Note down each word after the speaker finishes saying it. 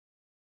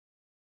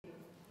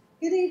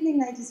Good evening,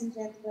 ladies and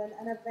gentlemen,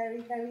 and a very,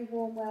 very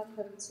warm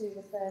welcome to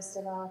the first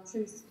of our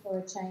Truth for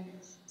a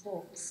Change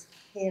talks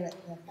here at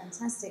the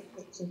fantastic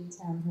kitchen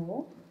Town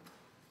Hall.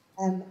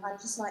 I'd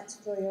just like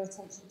to draw your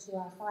attention to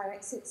our fire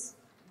exits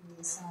on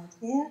the side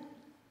here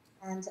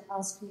and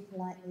ask you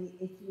politely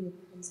if you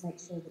would please make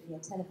sure that your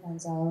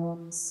telephones are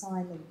on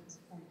silent.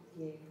 Thank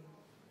you.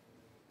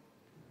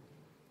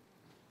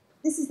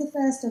 This is the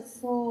first of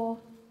 4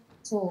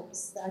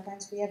 talks that are going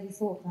to be every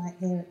fortnight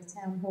here at the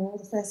Town Hall.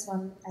 The first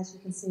one, as you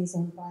can see, is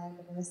on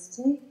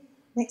biodiversity.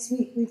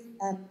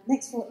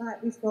 Next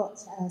fortnight we've got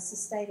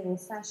sustainable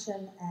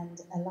fashion and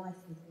a life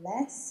with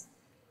less.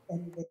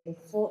 Then the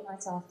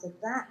fortnight after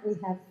that we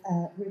have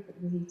Rupert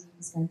Reed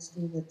is going to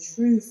do the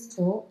Truth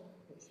talk,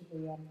 which will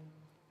be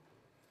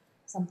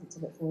something to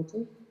look forward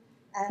to.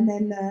 And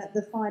then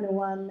the final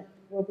one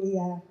will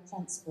be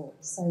transport.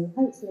 So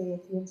hopefully, if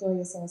you enjoy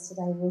yourselves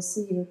today, we'll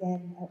see you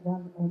again at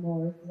one or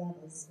more of the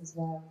others as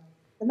well.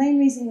 The main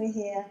reason we're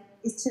here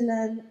is to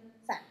learn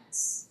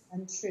facts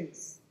and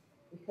truth,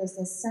 because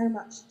there's so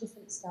much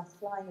different stuff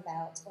flying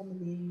about on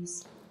the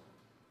news.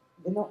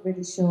 We're not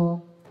really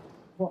sure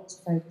what to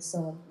focus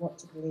on, what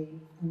to believe,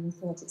 and we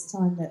thought it's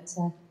time that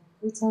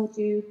we told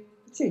you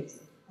the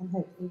truth, and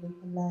hopefully we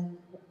can learn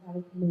how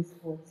we can move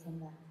forward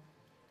from that.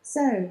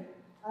 So,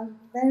 I'm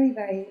very,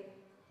 very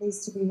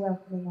pleased to be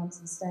welcoming onto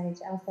the stage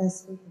our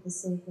first speaker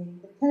this evening,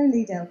 the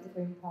co-leader of the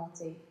Green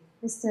Party,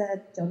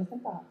 Mr. Jonathan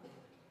Bartley.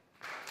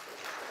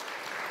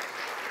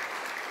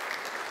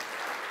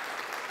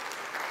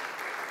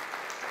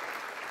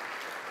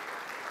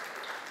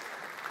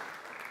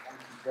 Thank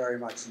you very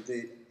much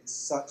indeed. It's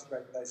such a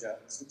great pleasure.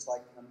 This looks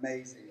like an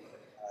amazing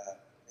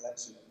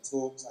collection of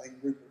talks. I think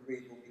Rupert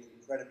Reed will be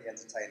incredibly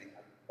entertaining.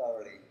 I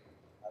thoroughly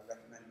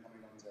recommend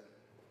coming on to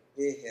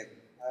hear him.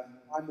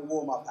 I'm the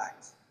warm-up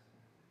act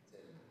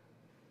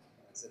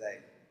today.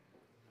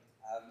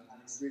 And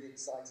it's really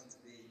exciting to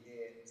be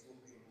here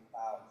talking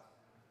about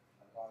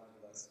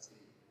biodiversity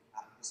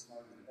at this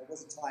moment. There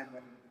was a time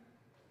when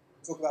we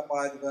talk about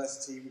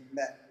biodiversity, we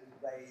met with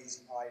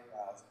raised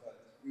eyebrows,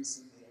 but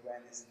recently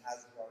awareness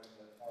has grown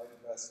that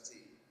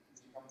biodiversity,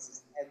 which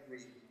encompasses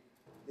every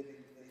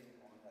living thing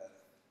on Earth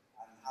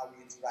and how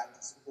we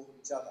interact and support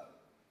each other,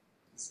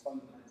 is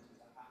fundamental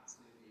to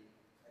absolutely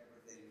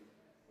everything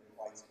we're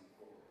fighting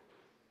for.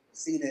 We've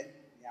seen it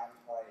in the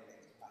outcry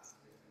against plastic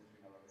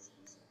polluting our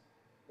oceans.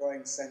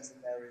 Growing sense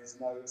that there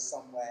is no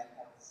somewhere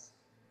else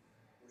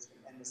which can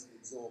endlessly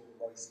absorb the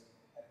waste of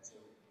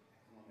perpetual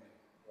economic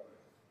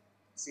growth.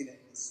 We've seen it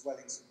in the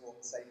swelling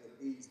support for Save the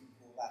Bees, and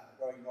before that, the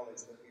growing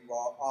knowledge that we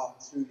are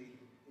truly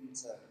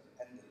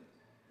interdependent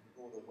in the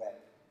broader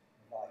web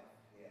of life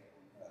here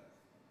on Earth.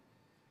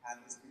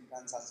 And it's been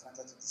fantastic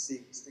to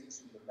see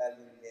Extinction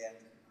Rebellion here,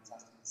 and it's been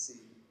fantastic to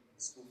see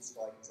the school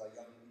strikers, our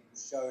young people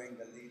showing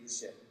the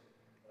leadership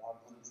that our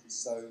country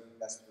so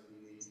desperately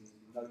needs, and it's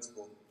been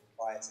notable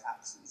by its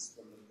absence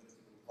from the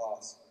political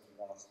class over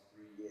the last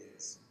 3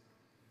 years.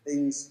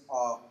 Things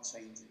are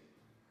changing.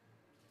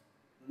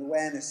 An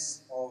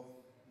awareness of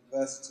the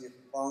diversity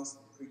of plants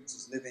and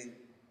creatures living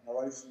in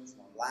our oceans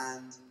and on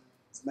land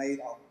has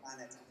made our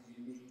planet a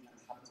unique and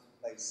habitable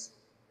place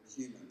for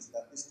humans.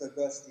 That this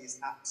diversity is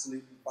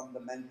absolutely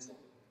fundamental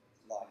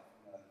to life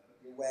on Earth. But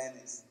the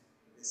awareness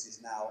that this is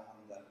now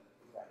under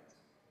threat.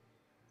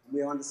 And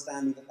we are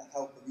understanding that the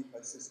health of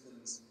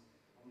ecosystems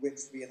on which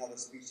we and other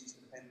species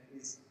depend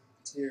is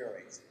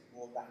deteriorating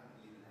more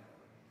rapidly than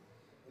ever.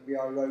 That we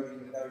are eroding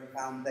the very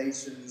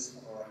foundations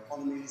of our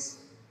economies,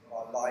 of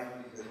our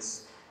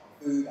livelihoods,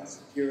 our food, our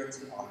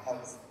security, our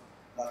health,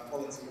 and our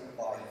quality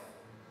of life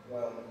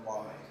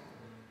worldwide.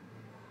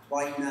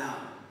 Right now,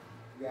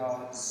 we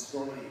are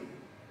destroying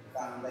the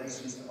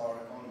foundations of our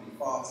economy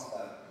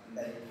faster than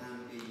they can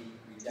be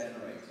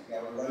regenerated. We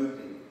are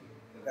eroding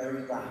the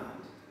very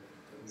ground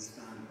that we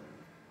stand on.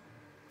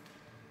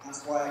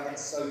 That's why I get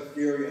so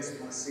furious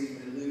when I see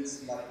the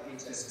lunacy like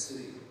HS2,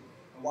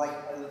 a white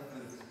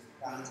elephant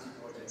bounty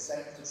project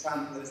set to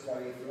trample its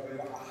way through over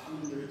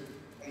 100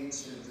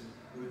 ancient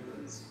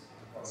woodlands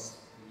across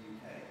the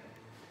UK.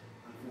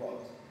 And for what?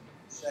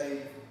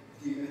 Shave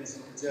a few minutes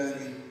of the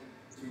journey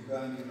through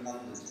Birmingham and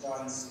London to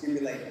try and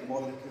stimulate a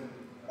modicum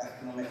of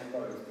economic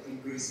growth, to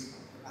increase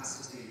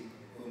capacity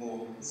for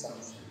more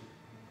consumption.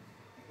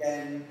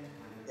 Again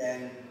and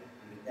again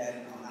and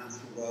again, our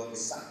natural world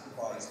is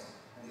sacrificed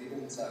on the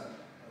altar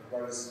of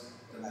gross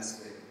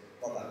domestic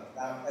product,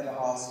 without ever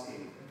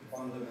asking the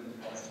fundamental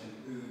question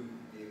who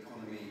the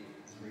economy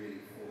is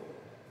really for.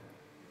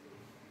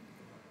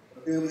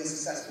 But building a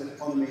successful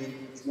economy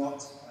is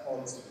not at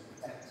odds with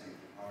protecting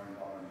our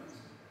environment.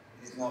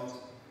 It is not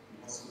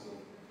impossible.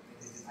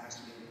 It is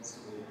actually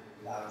impossible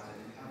without it.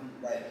 If you haven't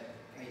read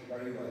Kate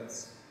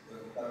Raworth's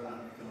book,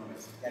 Donut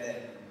Economics, get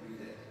it and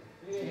read it.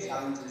 It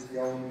challenges the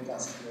old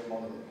industrial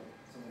model.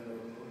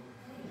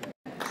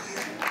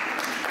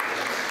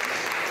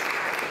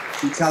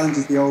 She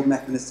challenges the old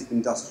mechanistic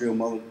industrial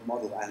model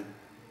and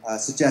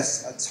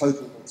suggests a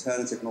total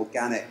alternative and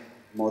organic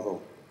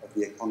model of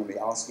the economy,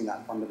 asking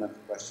that fundamental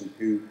question,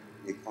 who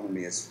the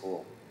economy is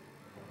for.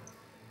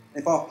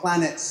 If our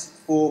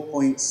planet's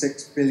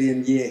 4.6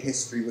 billion year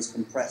history was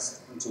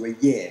compressed into a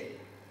year,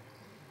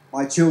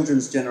 my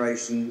children's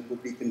generation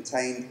would be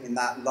contained in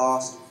that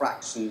last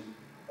fraction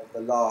of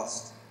the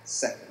last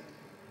second.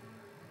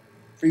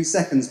 3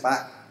 seconds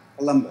back,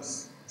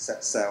 Columbus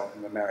set sail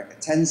from America.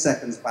 10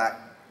 seconds back,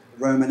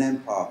 the Roman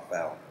Empire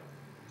fell.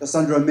 Just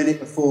under a minute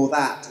before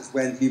that is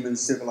when human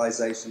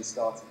civilization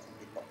started to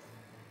kick off.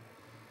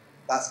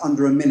 That's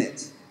under a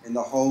minute in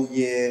the whole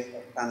year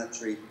of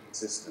planetary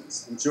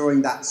existence. And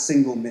during that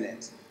single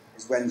minute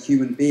is when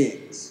human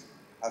beings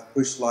have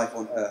pushed life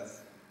on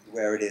Earth to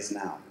where it is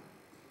now.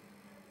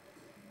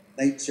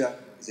 Nature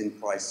is in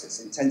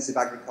crisis. Intensive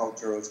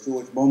agriculture, or as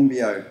George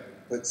Monbiot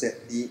puts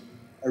it, the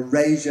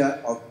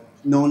erasure of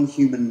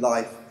non-human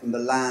life from the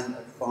land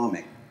of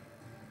farming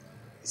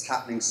is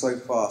happening so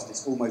fast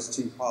it's almost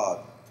too hard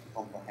to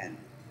comprehend.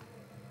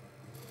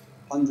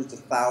 Hundreds of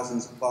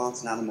thousands of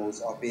plants and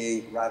animals are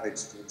being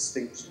ravaged to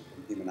extinction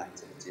from human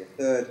activity. A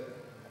third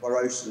of our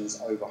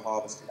oceans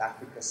over-harvested.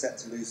 Africa set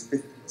to lose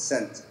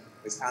 50%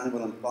 of its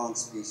animal and plant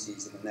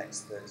species in the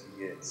next 30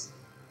 years.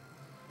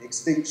 The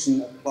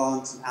extinction of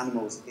plants and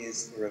animals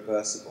is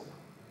irreversible.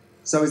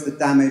 So is the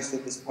damage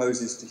that this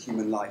poses to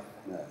human life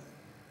on Earth.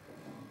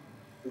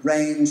 The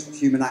range of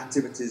human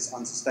activities,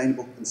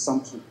 unsustainable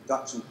consumption and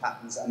production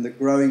patterns, and the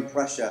growing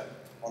pressure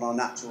on our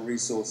natural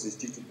resources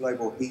due to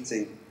global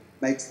heating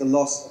makes the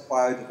loss of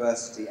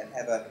biodiversity an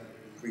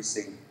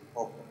ever-increasing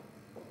problem.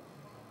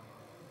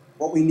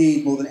 What we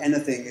need more than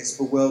anything is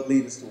for world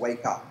leaders to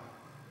wake up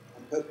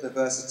and put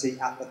diversity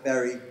at the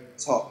very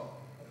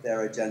top of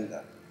their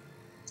agenda.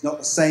 It's not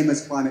the same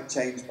as climate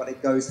change, but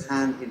it goes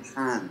hand in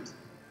hand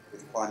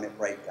with climate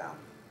breakdown.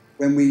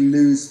 When we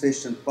lose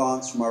fish and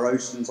plants from our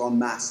oceans en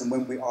masse, and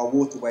when our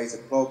waterways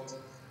are clogged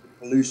with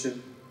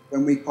pollution,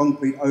 when we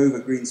concrete over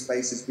green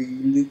spaces, we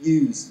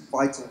lose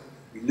vital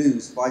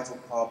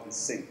carbon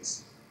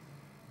sinks.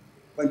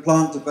 When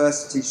plant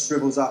diversity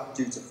shrivels up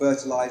due to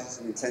fertilizers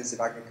and intensive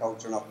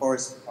agriculture, and our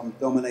forests become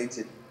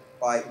dominated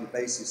by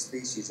invasive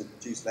species and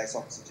produce less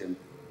oxygen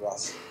for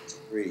us to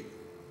breathe.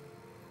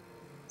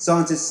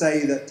 Scientists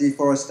say that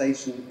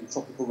deforestation in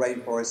tropical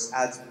rainforests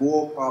adds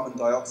more carbon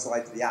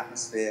dioxide to the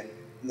atmosphere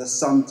than the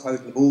sum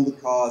total of all the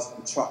cars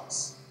and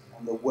trucks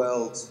on the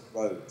world's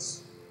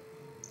roads.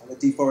 And the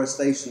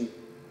deforestation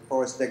and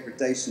forest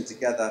degradation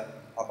together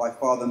are by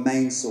far the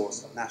main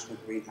source of national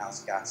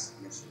greenhouse gas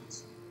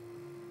emissions.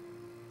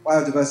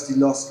 Biodiversity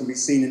loss can be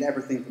seen in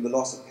everything from the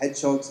loss of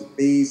hedgehogs and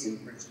bees in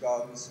British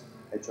gardens,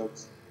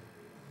 hedgehogs,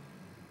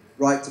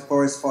 right to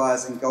forest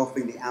fires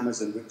engulfing the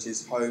Amazon, which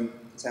is home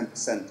to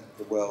 10% of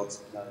the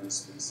world's known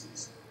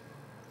species.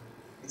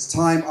 It's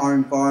time our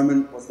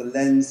environment was the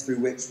lens through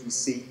which we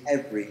see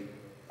every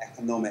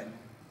economic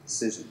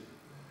decision.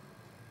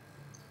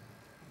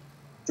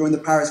 During the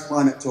Paris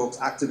climate talks,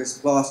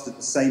 activists plastered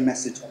the same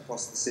message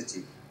across the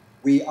city.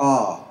 We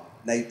are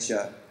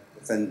nature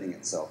defending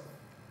itself.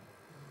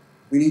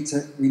 We need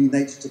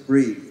nature to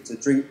breathe, to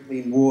drink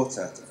clean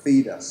water, to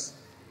feed us.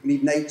 We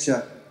need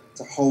nature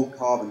to hold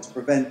carbon, to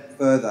prevent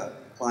further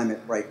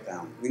climate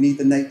breakdown. We need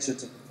the nature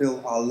to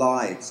fulfill our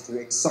lives, to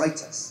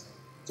excite us,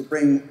 to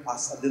bring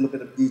us a little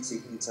bit of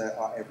beauty into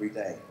our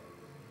everyday.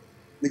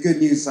 The good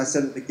news, as I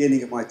said at the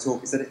beginning of my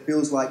talk, is that it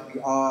feels like we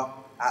are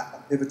at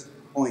a pivotal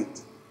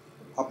point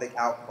of public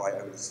outcry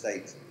over the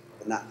state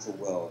of the natural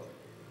world.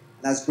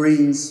 And as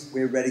Greens,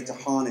 we're ready to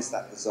harness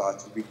that desire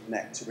to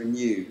reconnect, to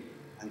renew,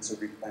 and to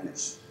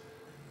replenish.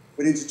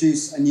 We'd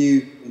introduce a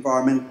new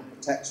Environmental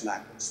Protection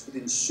Act, which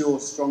would ensure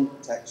strong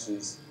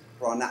protections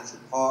for our natural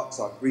parks,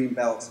 our green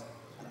belt,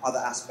 and other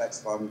aspects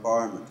of our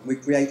environment. And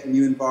we'd create a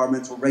new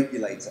environmental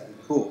regulator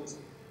and court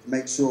to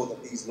make sure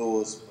that these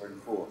laws were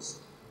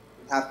enforced.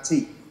 We'd have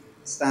teeth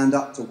to stand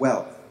up to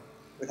wealth.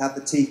 We'd have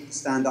the teeth to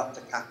stand up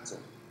to capital.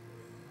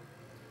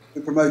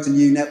 We'd promote a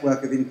new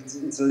network of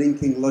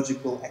interlinking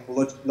local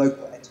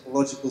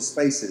ecological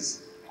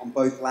spaces on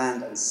both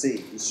land and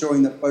sea,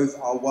 ensuring that both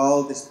our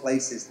wildest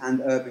places and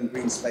urban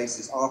green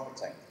spaces are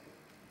protected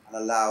and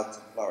allowed to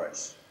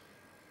flourish.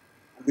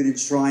 And we'd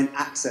enshrine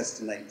access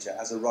to nature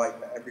as a right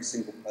for every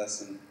single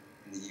person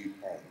in the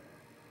UK.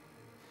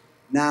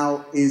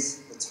 Now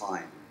is the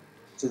time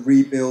to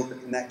rebuild the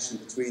connection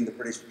between the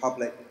British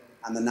public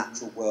and the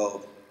natural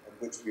world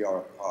of which we are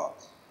a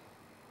part.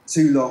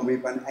 Too long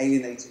we've been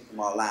alienated from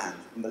our land,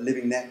 from the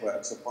living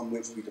networks upon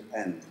which we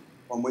depend,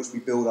 on which we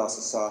build our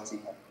society,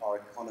 our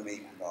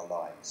economy, and our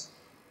lives.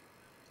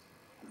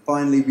 And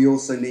finally, we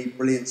also need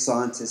brilliant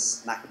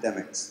scientists and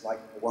academics, like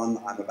the one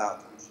I'm about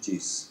to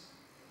introduce,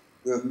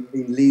 who have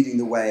been leading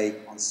the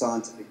way on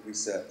scientific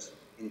research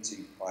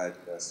into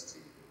biodiversity.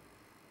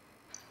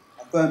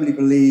 I firmly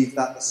believe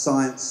that the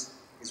science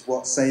is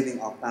what saving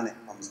our planet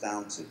comes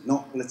down to,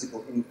 not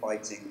political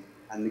infighting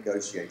and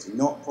negotiating,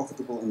 not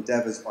profitable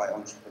endeavours by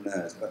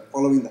entrepreneurs, but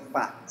following the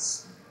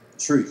facts, the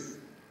truth,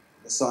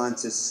 the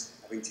scientists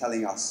been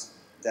telling us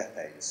for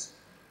decades.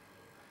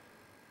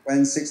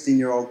 When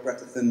 16-year-old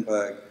Greta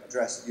Thunberg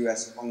addressed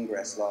US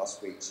Congress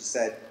last week, she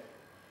said,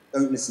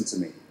 "Don't listen to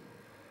me.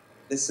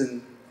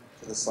 Listen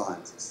to the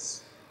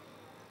scientists."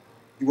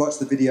 If you watch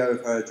the video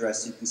of her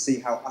address, you can see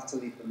how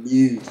utterly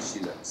bemused she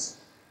looks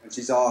when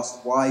she's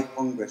asked why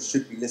Congress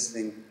should be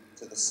listening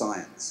to the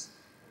science,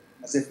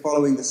 as if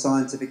following the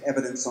scientific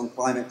evidence on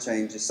climate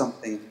change is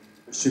something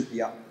that should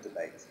be up for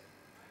debate.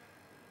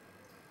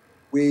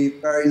 We're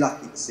very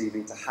lucky this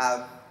evening to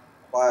have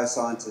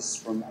bioscientists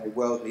from a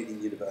world-leading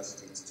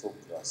university to talk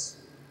to us.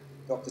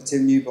 Dr.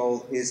 Tim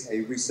Newbold is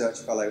a research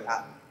fellow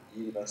at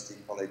the University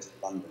College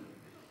London.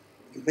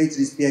 He completed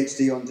his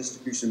PhD on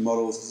distribution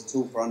models as a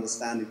tool for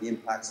understanding the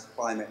impacts of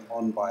climate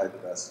on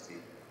biodiversity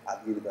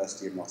at the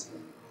University of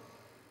Nottingham.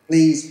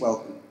 Please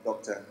welcome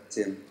Dr.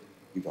 Tim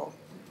Newbold.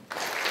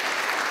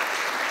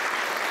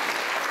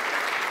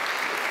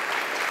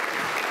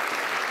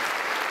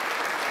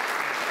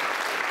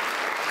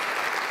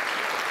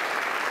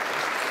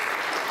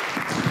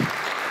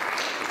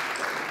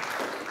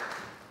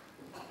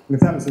 Well, if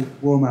that was a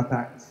warm-up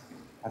act,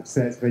 I have to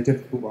say it's a very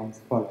difficult one to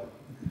follow.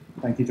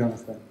 Thank you,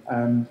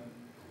 Jonathan.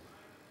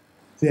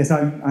 So yes,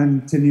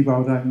 I'm Tim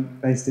Newbold. I'm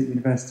based at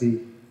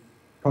University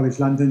College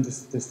London,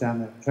 just down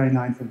the train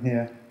line from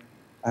here.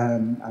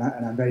 And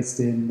I'm based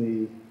in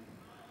the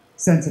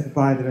Centre for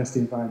Biodiversity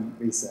Environment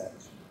Research,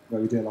 where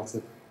we do a lot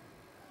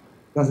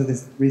of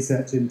this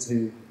research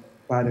into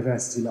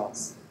biodiversity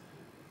loss.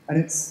 And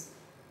it's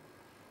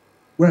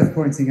worth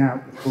pointing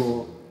out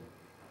before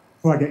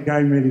I get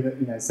going, really,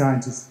 that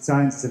science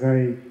is a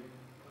very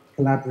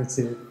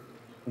collaborative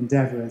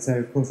endeavour, and so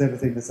of course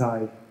everything that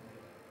I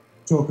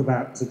talk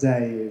about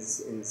today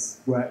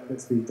is work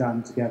that's been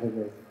done together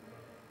with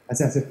a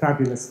set of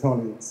fabulous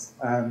colleagues.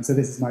 So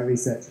this is my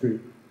research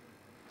group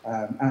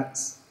at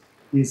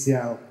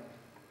UCL,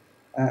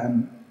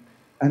 and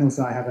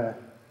also I have a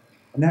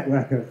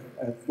network of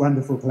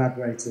wonderful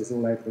collaborators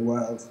all over the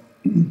world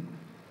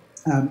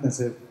that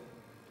have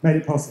made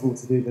it possible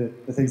to do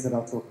the things that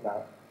I'll talk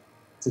about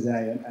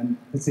today, and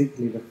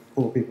particularly the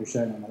four people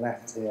shown on the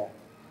left here.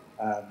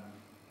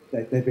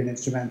 They've been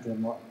instrumental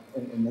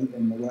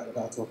in the work that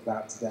I'll talk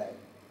about today.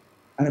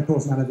 And of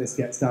course, none of this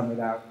gets done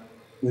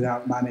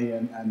without money,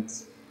 and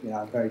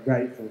I'm very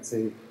grateful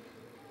to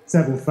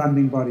several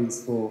funding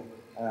bodies for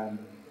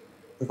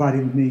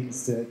providing the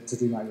means to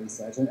do my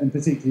research, and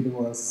particularly the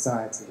Royal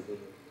Society, who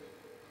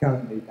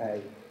currently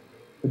pay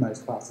the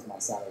most part of my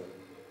salary.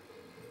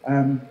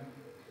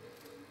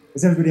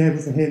 Is everybody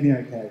able to hear me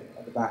okay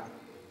at the back?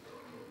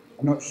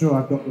 I'm not sure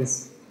I've got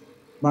this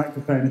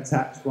microphone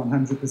attached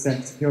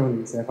 100%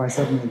 securely, so if I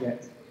suddenly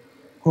get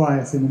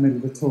quiet in the middle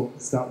of the talk,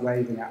 start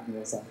waving at me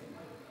or something.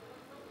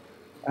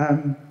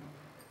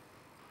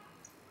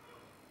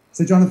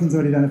 So Jonathan's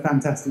already done a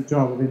fantastic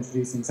job of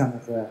introducing some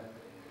of the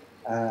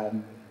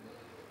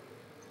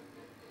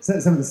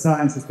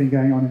science that's been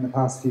going on in the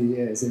past few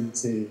years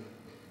into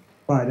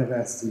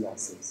biodiversity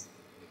losses.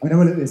 I mean, I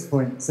will at this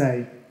point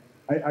say,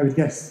 I would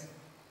guess,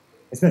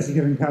 especially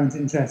given current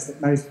interest, that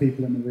most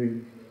people in the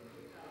room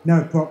know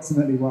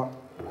approximately what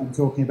I'm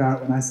talking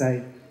about when I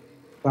say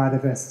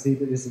biodiversity,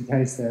 but just in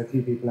case there are a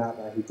few people out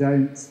there who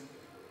don't.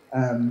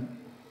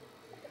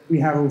 We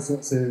have all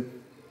sorts of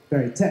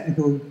very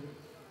technical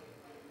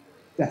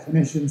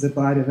definitions of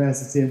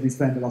biodiversity, and we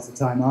spend a lot of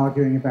time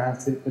arguing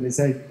about it, but it's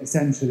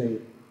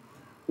essentially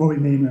what we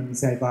mean when we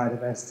say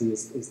biodiversity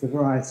is the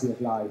variety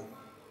of life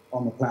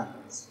on the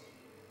planet.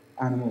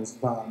 Animals,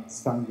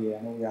 plants, fungi,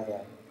 and all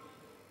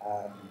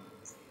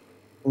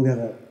the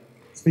other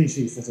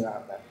species that are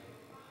out there.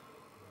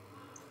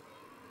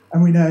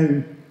 And we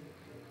know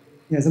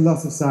there's a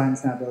lot of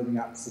science now building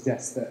up to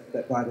suggest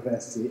that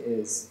biodiversity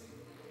is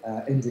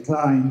in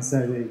decline.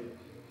 So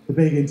the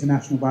big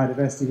international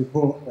biodiversity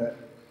report that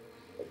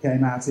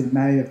came out in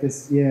May of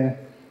this year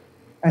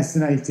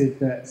estimated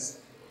that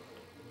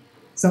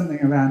something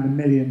around 1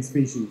 million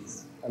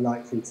species are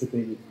likely to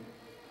be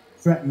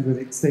threatened with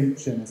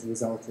extinction as a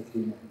result of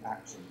human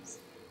actions.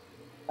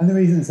 And the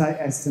reason it's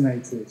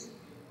estimated,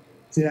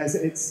 so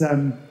it's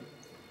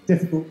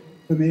difficult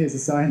for me as a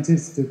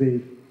scientist to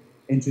be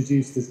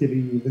introduced as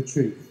giving you the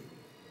truth,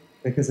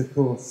 because of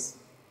course,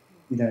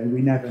 we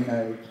never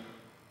know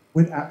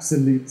with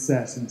absolute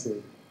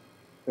certainty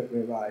that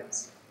we're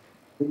right.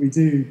 But we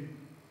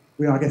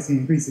are getting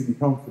increasingly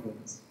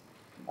confident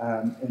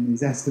in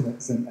these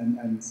estimates,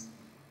 and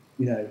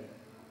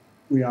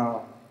we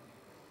are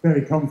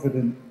very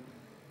confident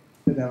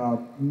that there are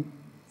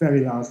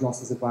very large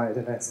losses of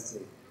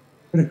biodiversity.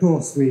 But of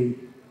course, we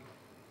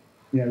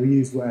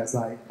use words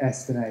like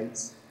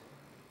estimate,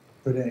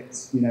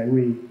 predict.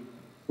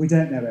 We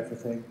don't know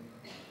everything.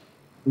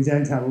 We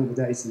don't have all the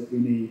data that we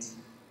need,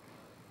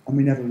 and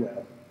we never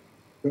will.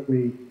 But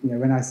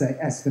when I say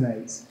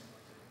estimate,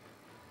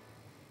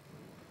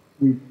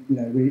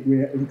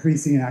 we're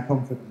increasing in our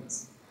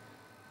confidence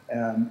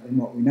in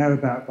what we know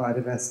about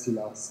biodiversity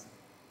loss,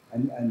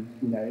 and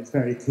it's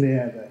very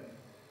clear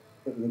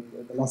that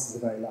the losses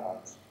are very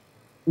large.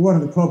 But one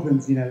of the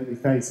problems that we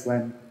face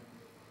when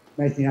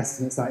making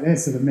estimates like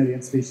this of 1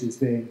 million species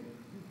being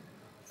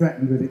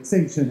threatened with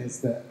extinction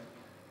is that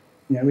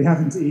we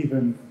haven't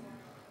even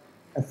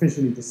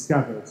officially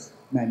discovered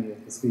many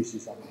of the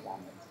species on the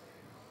planet.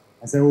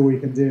 And so all we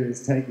can do is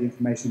take the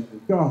information that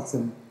we've got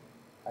and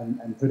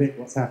and predict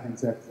what's happening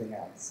to everything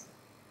else.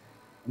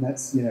 And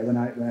that's, you know, when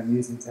I'm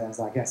using terms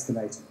like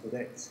estimate and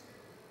predict,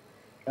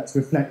 that's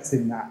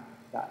reflecting that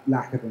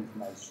lack of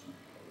information.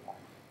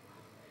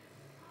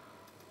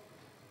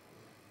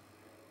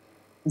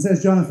 And so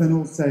as Jonathan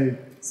also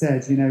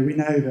said, you know, we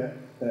know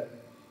that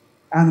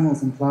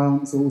animals and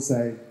plants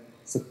also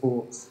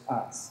support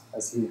us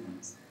as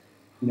humans.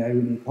 You know,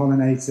 we need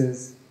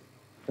pollinators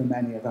for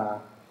many of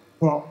our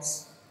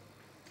crops,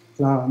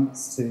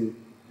 plants to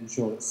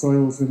ensure that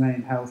soils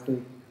remain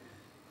healthy.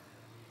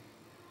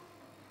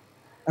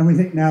 And we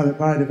think now that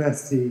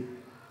biodiversity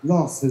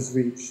loss has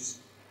reached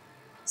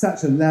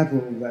such a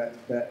level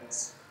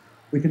that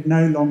we can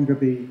no longer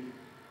be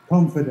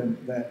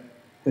confident that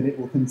it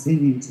will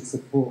continue to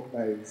support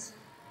those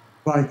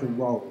vital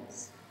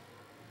roles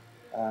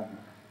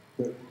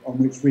on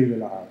which we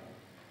rely,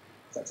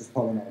 such as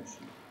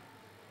pollination.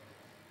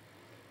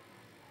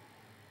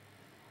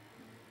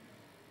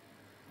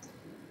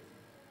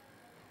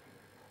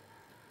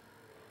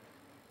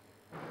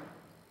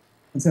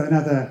 And so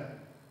another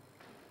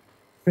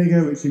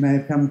figure which you may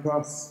have come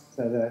across,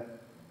 so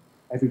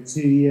every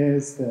 2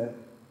 years the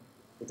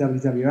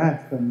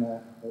WWF and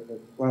the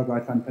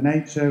Worldwide Fund for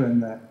Nature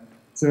and the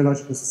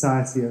Zoological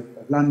Society of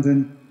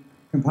London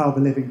compiled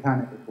the Living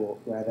Planet report,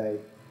 where they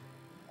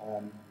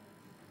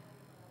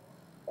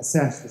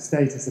assess the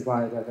status of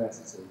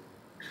biodiversity.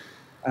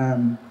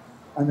 And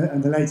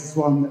the latest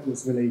one that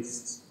was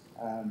released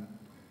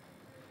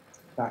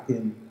back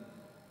in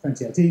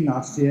 2018,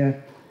 last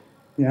year,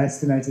 you know,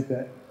 estimated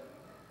that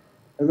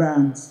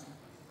around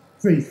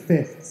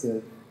 3/5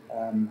 of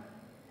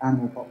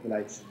animal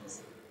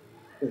populations,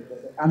 the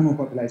animal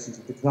populations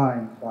have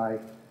declined by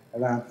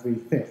around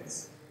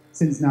 3/5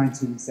 since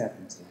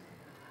 1970.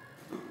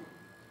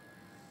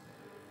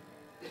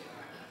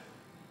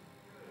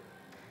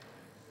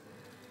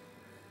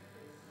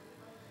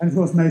 And of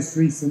course, most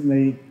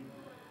recently,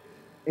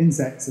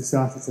 insects have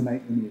started to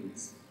make the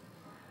news.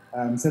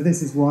 So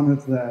this is one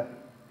of the,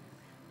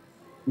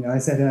 you know, I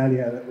said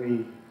earlier that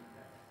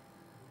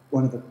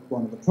one of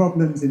the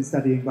problems in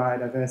studying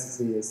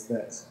biodiversity is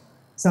that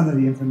some of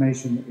the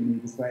information that we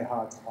need is very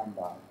hard to come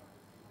by.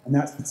 And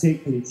that's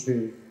particularly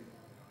true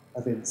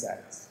of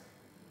insects.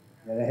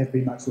 You know, they have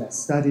been much less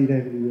studied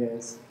over the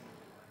years,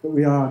 but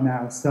we are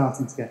now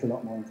starting to get a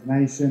lot more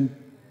information,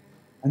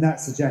 and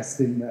that's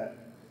suggesting that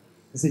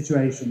the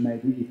situation may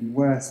be even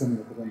worse when we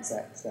look at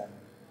insects than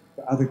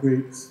for other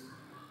groups.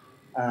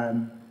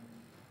 And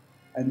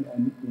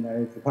you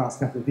know, for the past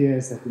couple of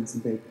years, there have been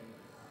some big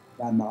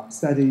landmark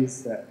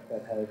studies that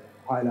have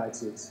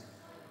highlighted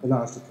the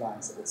large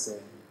declines that we're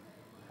seeing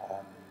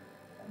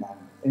among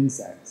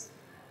insects.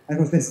 And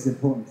of course, this is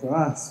important for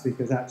us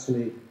because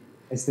actually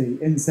it's the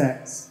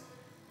insects,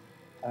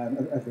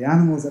 of the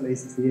animals at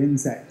least, it's the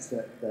insects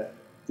that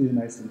do the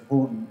most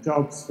important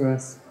jobs for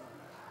us,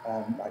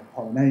 like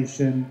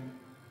pollination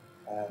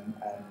and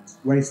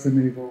waste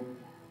removal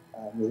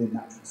within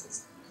natural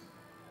systems.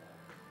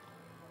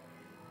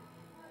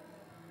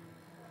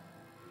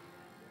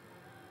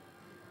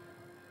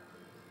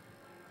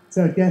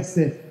 So I guess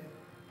if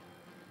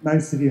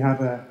most of you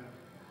have an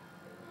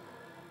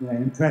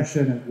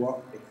impression of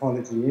what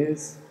ecology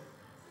is,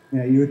 you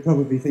know, you would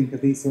probably think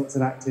of these sorts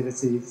of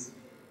activities,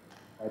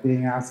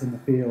 being out in the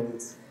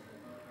fields,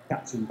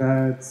 catching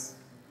birds,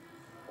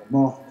 or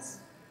moths,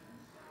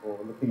 or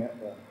looking at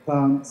the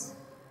plants.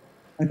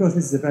 And of course,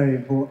 this is a very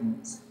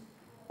important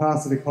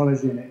part of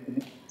ecology, and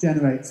it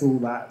generates all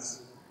that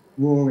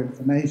raw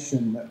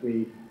information that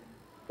we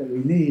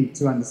need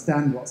to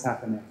understand what's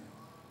happening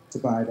to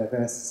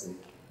biodiversity.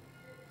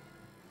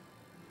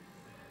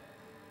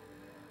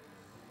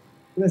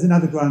 But there's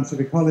another branch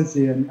of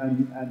ecology,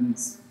 and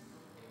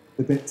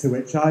the bit to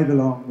which I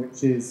belong,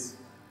 which is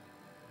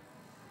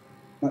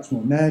much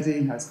more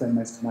nerdy. I spend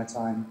most of my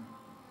time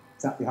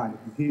sat behind a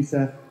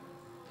computer,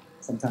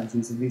 sometimes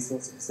using these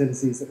sorts of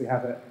facilities that we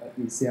have at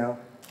UCL,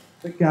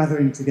 but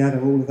gathering together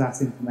all of that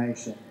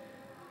information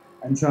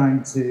and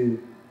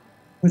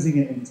putting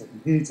it into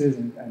computers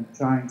and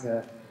trying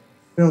to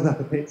build up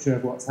a picture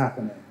of what's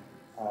happening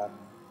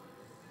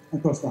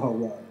across the whole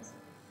world.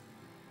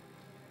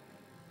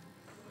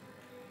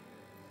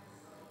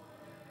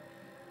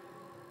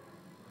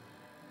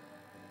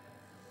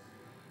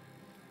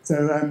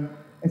 So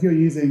if you're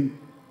using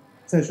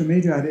social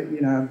media,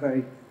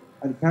 I'd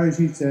encourage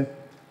you to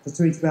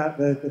tweet about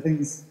the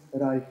things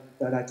that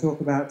I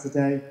talk about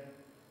today.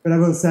 But I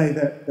will say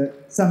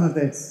that some of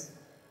this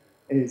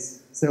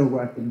is still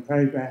work in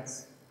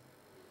progress.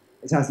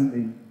 It hasn't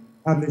been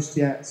published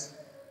yet,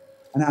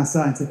 and our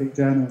scientific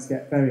journals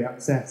get very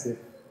upset if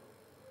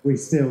we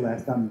steal their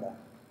thunder.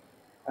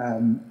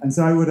 And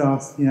so I would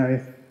ask,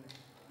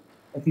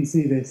 if you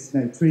see this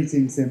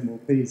tweeting symbol,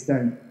 please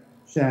don't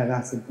share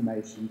that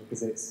information,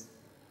 because it's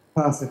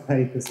part of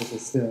papers that are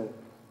still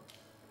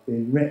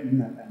being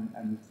written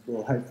and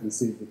will hopefully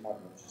soon be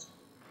published.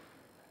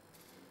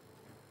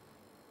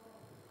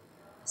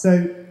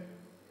 So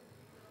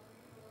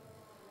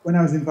when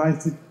I was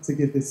invited to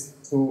give this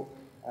talk,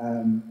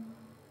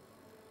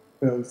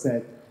 Bill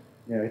said,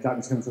 he'd like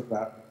me to come and talk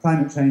about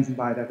climate change and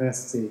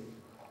biodiversity,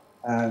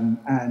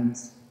 and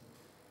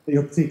that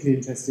you're particularly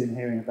interested in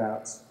hearing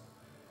about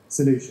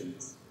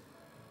solutions.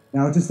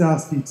 Now, I'll just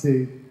ask you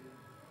to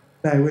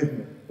bear with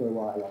me for a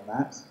while on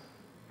that.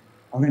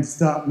 I'm going to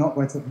start not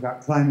by talking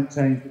about climate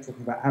change, but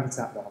talking about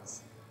habitat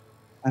loss.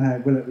 And I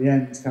will at the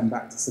end come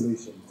back to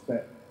solutions.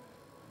 But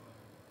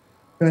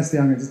firstly,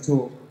 I'm going to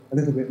talk a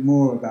little bit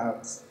more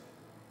about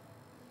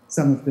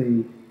some of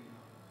the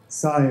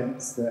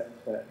science that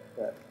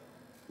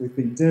we've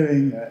been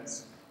doing that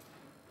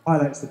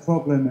highlights the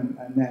problem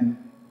and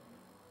then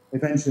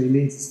eventually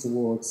leads us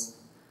towards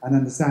an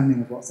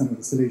understanding of what some of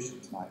the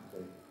solutions might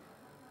be.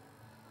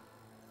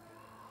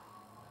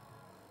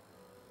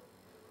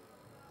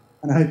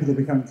 And I hope it'll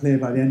become clear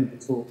by the end of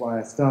the talk why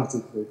I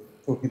started with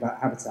talking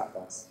about habitat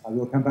loss. I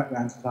will come back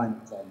around to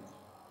climate change,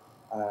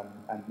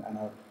 and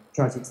I'll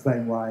try to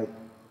explain why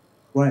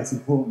it's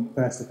important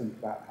first to think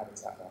about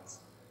habitat loss.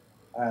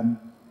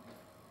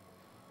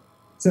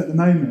 So at the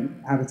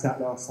moment,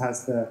 habitat loss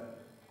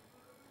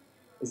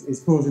is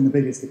causing the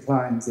biggest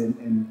declines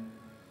in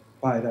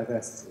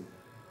biodiversity.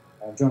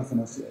 Jonathan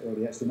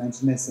already actually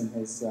mentioned this in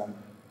his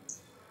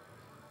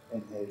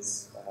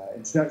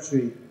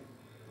introductory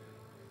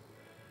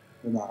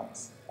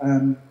remarks.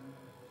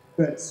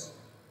 But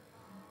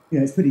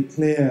it's pretty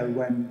clear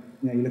when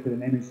you look at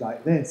an image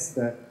like this,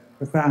 the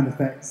profound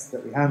effects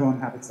that we have on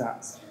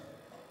habitats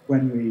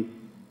when we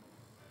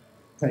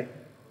take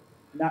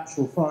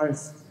natural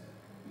forest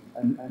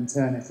and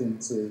turn it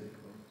into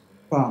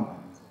farmland.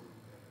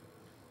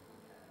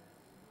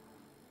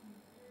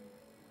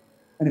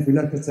 And if we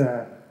look at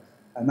a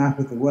map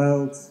of the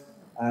world,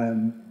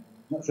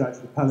 not sure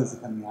actually the colours are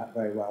coming out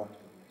very well,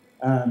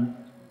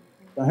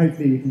 but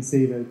hopefully you can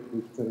see the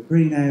sort of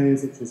green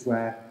areas, which is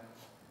where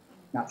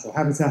natural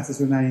habitat is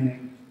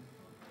remaining.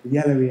 The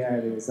yellowy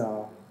areas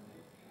are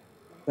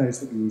those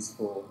that we use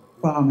for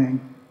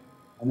farming,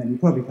 and then you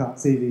probably can't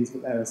see these,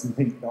 but there are some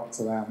pink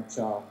dots around which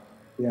are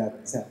the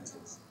urban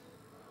centres.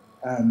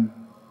 And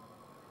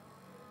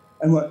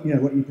what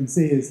you can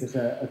see is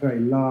that a very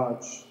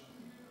large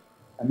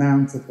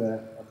amount of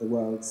the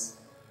world's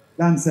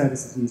land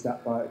surface is used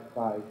up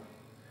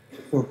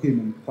for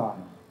human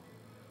farming,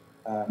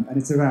 and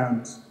it's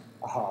around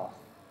a half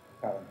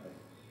currently.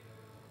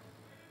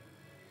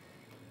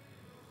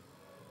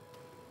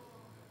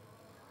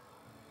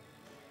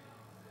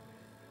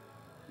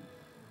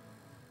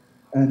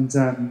 And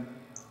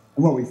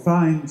what we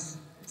find,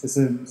 so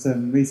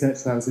some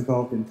research that I was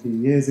involved in a few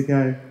years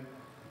ago,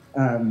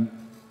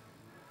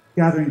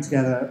 gathering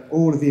together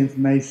all of the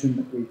information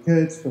that we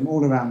could from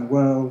all around the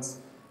world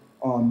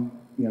on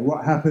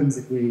what happens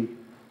if we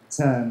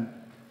turn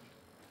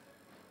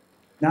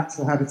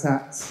natural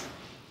habitats,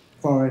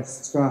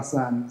 forests,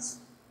 grasslands,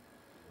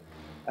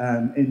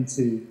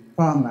 into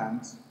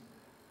farmland.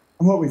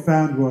 And what we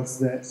found was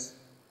that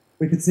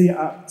we could see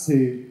up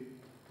to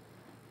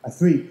a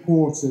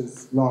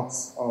 3/4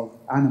 loss of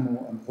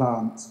animal and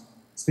plant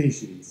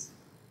species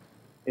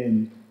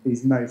in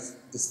these most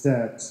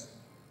disturbed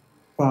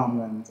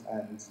farmland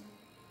and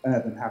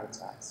urban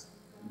habitats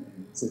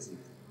in cities.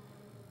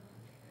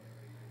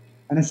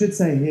 And I should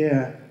say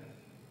here,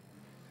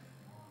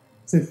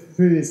 so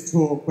through this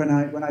talk, when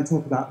I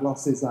talk about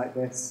losses like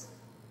this,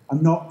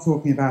 I'm not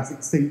talking about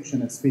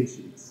extinction of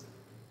species.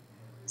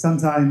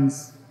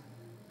 Sometimes,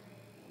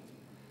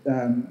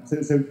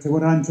 so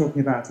what I'm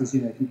talking about is,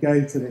 if you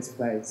go to this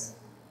place,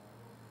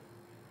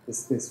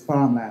 this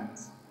farmland,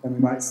 then we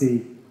might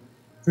see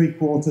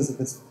 3/4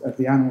 of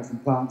the animals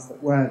and plants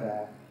that were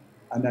there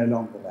are no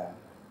longer there.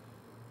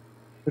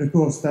 But of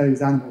course,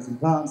 those animals and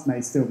plants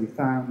may still be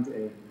found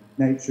in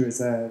nature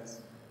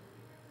reserves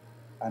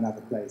and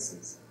other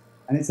places.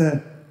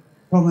 And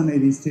commonly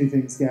these two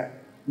things get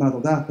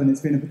muddled up, and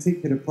it's been a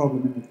particular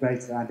problem in the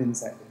debate around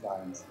insect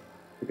declines,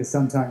 because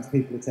sometimes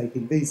people are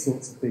taking these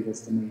sorts of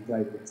figures to mean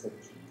global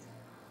extinctions,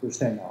 which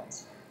they're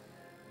not.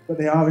 But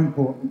they are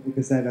important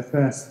because they're the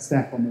first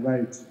step on the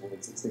road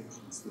towards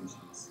extinction of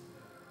species.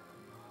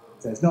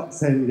 So it's not to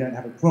say that we don't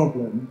have a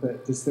problem,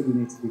 but just that we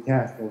need to be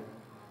careful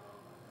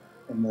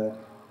in that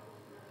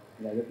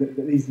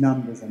these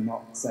numbers are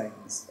not the same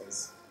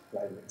as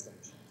global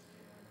extinctions.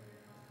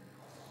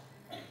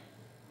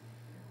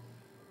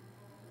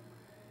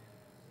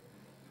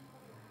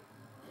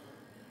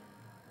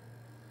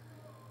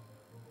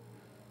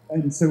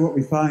 And so what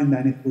we find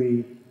then, if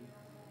we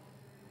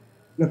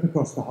look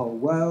across the whole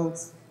world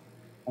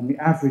and we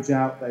average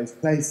out those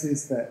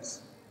places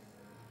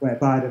where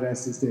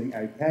biodiversity is doing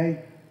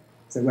okay,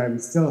 so where we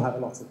still have a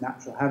lot of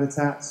natural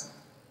habitat,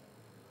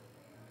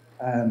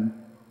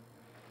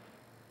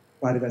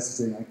 biodiversity is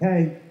doing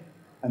okay,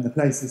 and the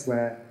places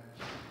where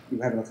you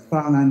have a lot of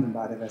farmland and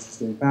biodiversity is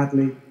doing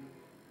badly,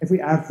 if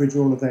we average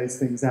all of those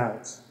things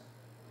out,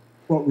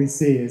 what we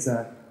see is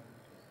a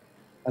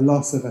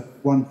loss of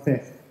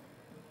 1/5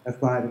 of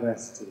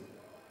biodiversity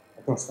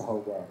across the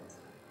whole world.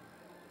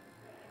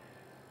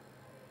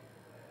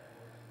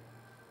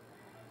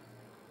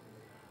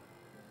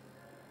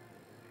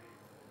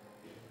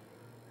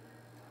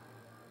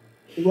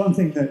 But one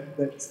thing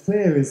that's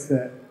clear is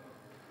that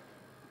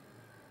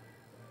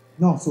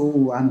not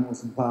all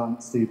animals and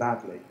plants do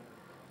badly.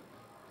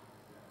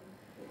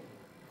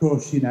 Of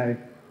course, you know,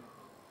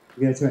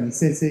 you go to any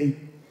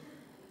city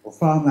or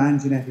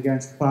farmland, you know, if you go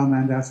into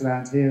farmland out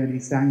around here in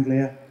East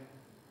Anglia,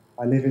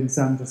 I live in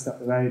some just up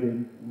the road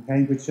in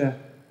Cambridgeshire,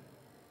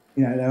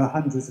 you know, there are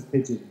hundreds of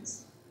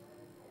pigeons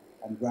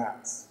and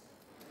rats.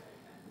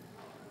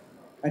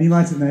 And you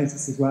might have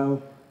noticed as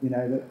well, you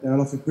know, that there are a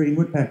lot of green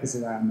woodpeckers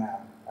around now.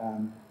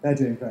 They're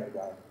doing very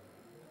well.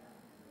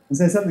 And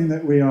so something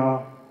that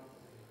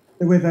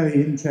we're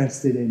very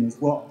interested in is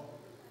what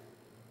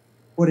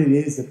it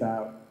is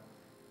about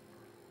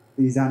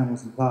these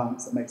animals and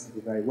plants that makes them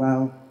do very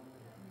well,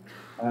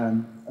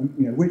 and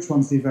you know, which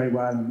ones do very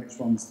well and which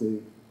ones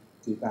do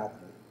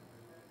badly.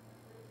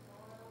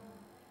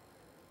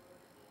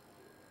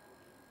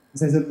 And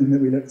so something that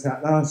we looked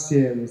at last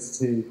year was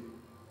to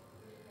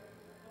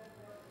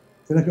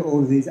look at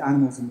all of these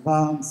animals and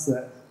plants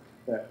that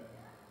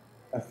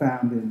are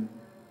found in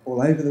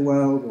all over the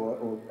world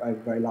or over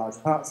very large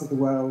parts of the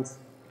world,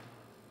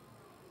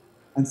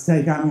 and to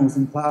take animals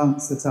and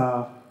plants that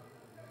are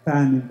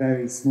found in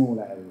very small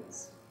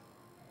areas.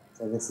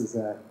 So this is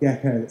a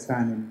gecko that's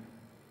found in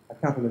a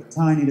couple of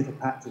tiny little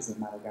patches in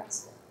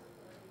Madagascar.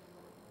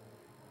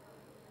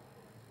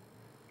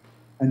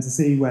 And to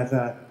see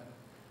whether,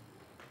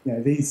 you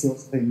know, these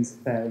sorts of things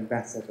are faring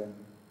better than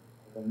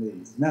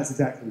these. And that's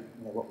exactly,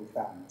 you know, what we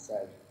found.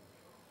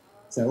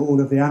 So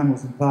all of the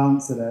animals and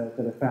plants that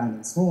are found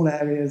in small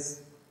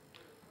areas,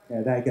 you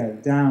know, they're going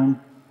down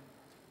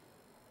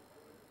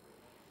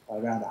by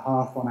around a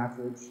half on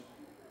average.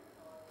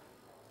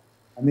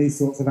 And these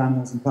sorts of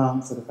animals and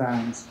plants that are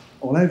found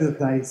all over the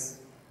place,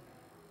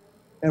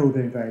 they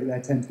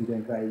tend to be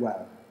doing very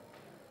well.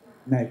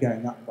 And they're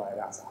going up by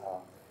about a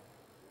half.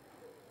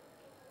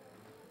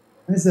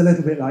 And this is a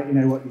little bit like, you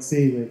know, what you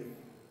see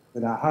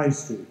with our high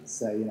streets,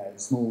 so, you know,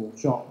 small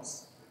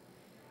shops.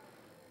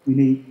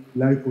 Unique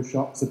local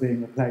shops are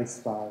being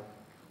replaced by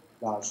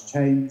large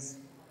chains.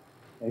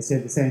 They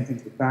said the same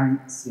things with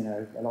banks. You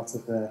know, a lot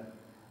of the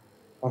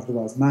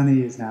world's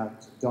money is now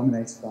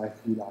dominated by a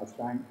few large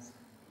banks.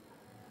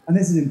 And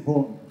this is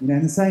important. You know,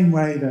 in the same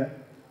way that,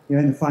 you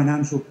know, in the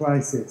financial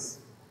crisis,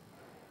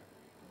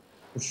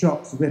 the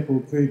shocks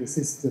rippled through the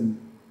system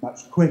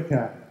much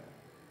quicker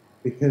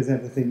because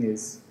everything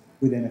is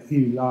within a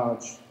few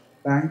large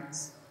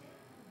banks.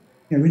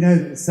 You know, we know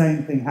that the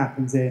same thing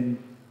happens in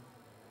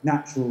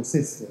natural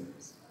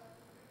systems.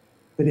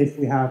 But if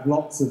we have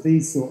lots of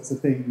these sorts of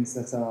things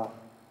that are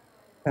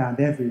found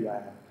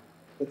everywhere,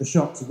 that the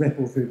shocks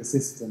ripple through the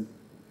system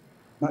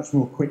much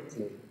more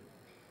quickly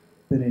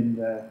than in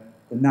the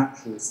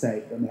natural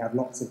state when we have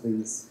lots of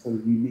these sort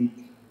of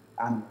unique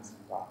animals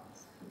and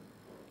plants.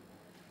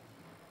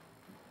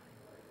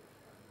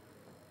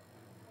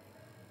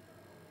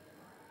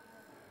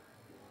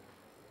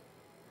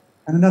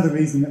 And another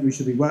reason that we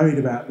should be worried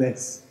about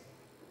this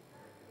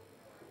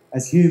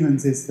as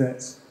humans is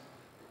that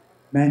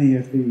many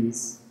of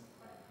these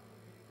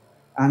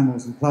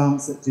animals and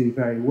plants that do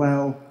very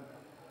well,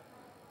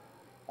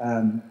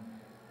 and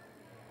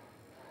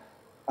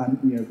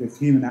you know, with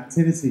human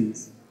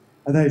activities,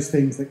 are those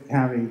things that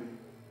carry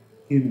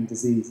human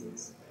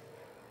diseases.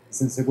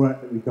 Since the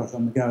work that we've got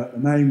on the go at the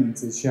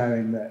moment is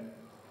showing that,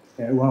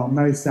 you know, while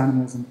most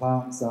animals and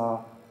plants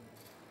are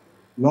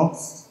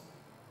lost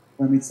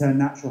when we turn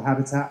natural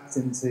habitats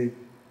into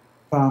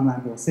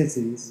farmland or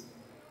cities,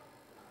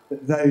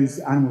 that those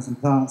animals and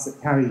plants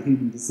that carry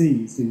human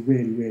disease do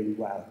really, really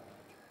well.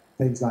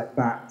 Things like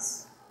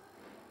bats,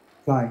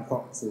 flying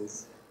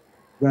foxes,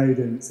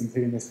 rodents,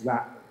 including this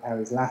rat that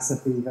carries Lassa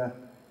fever,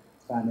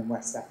 found in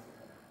West Africa.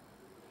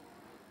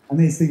 And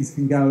these things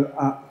can go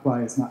up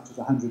by as much as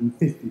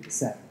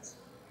 150%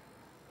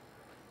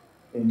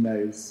 in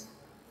those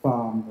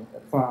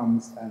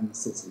farms and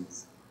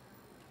cities.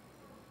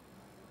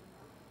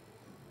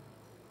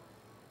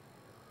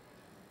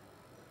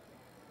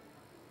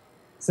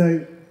 So,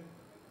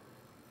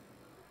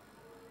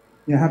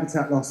 you know,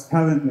 habitat loss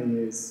currently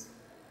is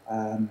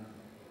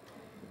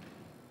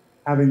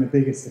having the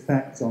biggest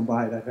effect on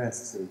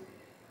biodiversity.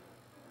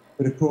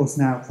 But of course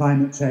now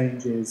climate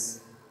change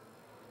is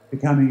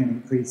becoming an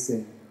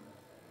increasing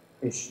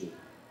issue.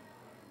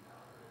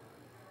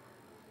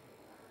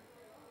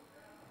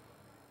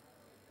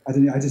 I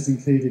just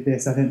included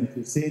this. I don't know if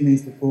you've seen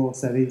these before.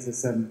 So these are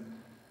some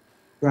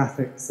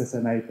graphics that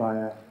are made by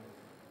a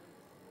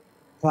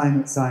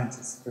climate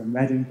scientist from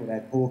Reading called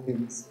Ed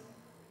Hawkins.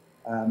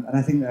 And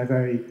I think they're a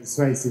very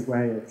persuasive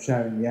way of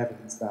showing the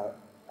evidence about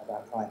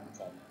climate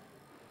change.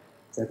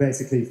 So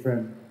basically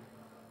from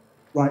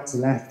right to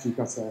left, from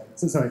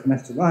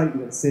left to right, you've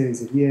got a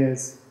series of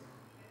years,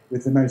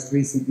 with the most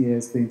recent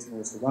years being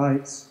towards the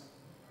right.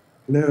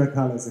 Bluer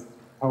colours are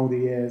colder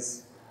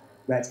years,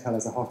 red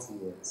colours are hotter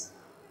years.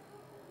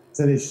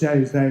 So this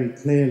shows very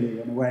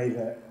clearly, in a way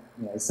that,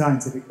 you know,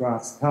 scientific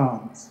graphs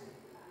can't,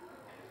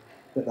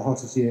 that the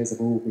hottest years have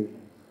all been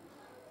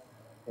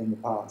in the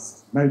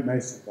past.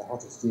 Most of the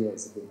hottest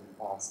years have been in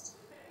the past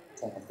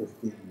 10 or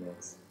 15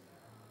 years.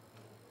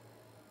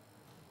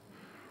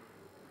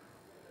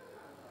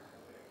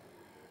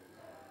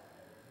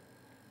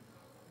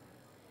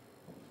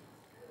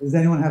 Does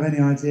anyone have any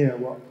idea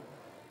what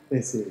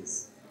this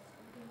is?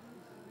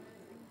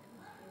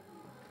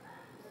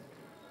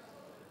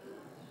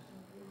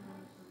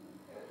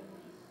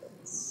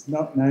 It's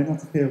not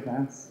a field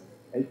mouse.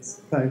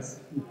 It's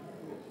close.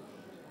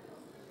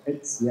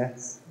 It's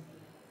yes.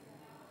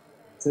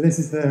 So this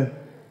is the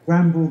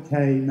Bramble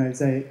K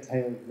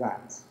mosaic-tailed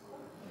rat.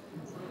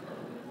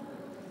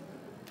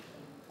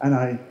 And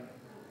I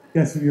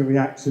guess from your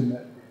reaction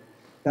that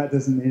that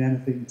doesn't mean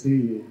anything to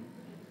you.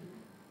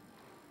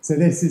 So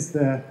this is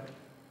the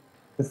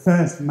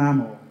first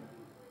mammal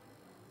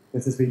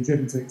that has been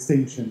driven to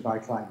extinction by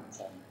climate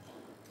change.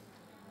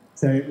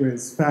 So it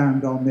was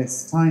found on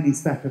this tiny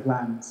speck of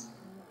land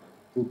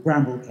called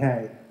Bramble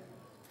Cay,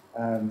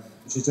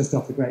 which is just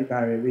off the Great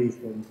Barrier Reef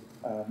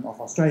off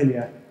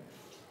Australia.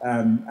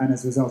 And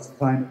as a result of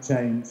climate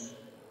change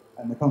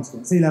and the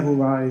consequent sea level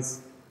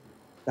rise,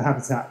 the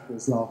habitat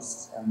was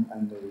lost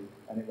and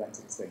it went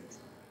extinct.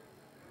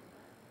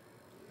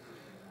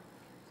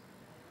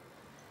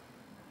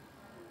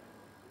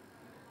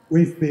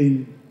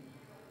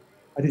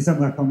 I do some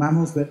work on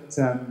mammals, but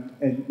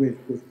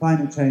with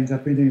climate change,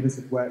 I've been doing a bit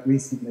of work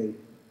recently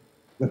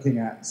looking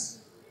at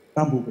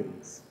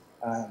bumblebees.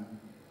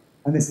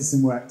 And this is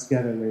some work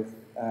together with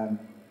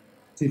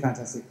two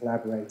fantastic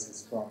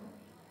collaborators from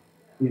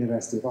the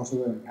University of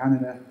Ottawa in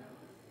Canada.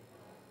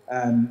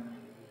 And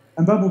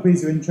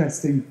bumblebees are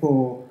interesting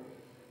for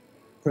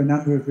a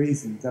number of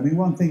reasons. I mean,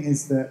 one thing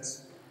is that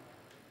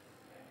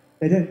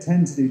they don't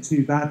tend to do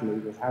too badly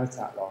with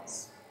habitat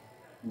loss.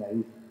 You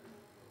know,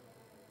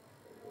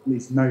 at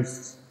least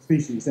most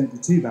species don't do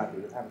too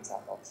badly with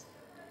habitat loss.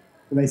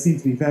 But they seem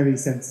to be very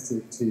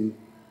sensitive to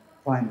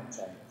climate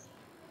change.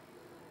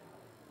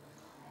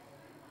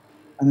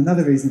 And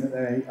another reason that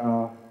they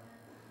are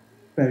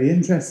very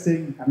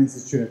interesting, I mean, this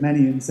is true of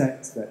many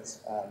insects, but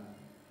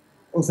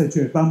also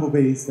true of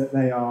bumblebees, that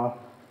they are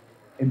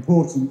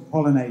important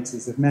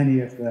pollinators of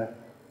many of the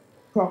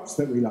crops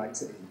that we like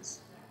to eat,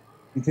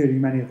 including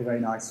many of the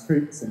very nice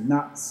fruits and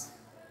nuts.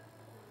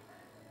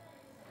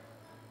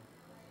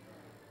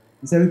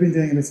 And so we've been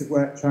doing a bit of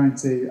work trying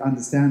to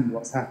understand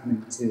what's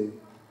happening to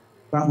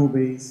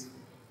bumblebees,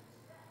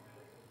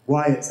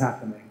 why it's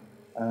happening,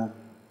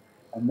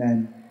 and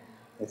then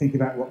think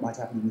about what might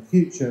happen in the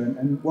future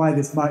and why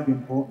this might be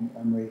important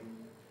when we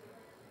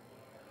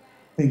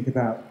think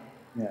about,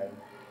 you know,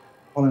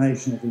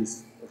 pollination of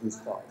these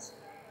crops.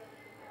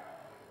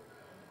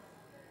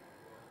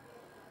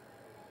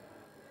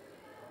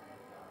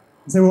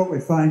 And so what we're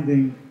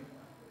finding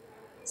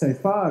so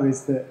far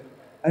is that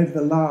over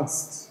the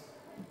last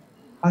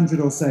 100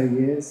 or so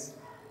years,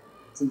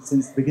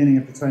 since the beginning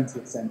of the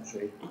 20th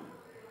century,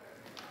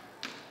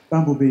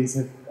 bumblebees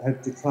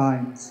have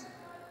declined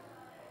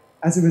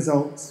as a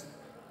result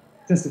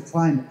just of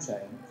climate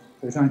change.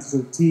 So we're trying to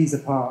sort of tease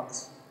apart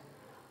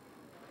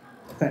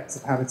effects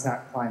of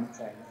habitat, climate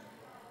change.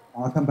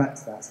 And I'll come back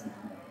to that in a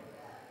minute.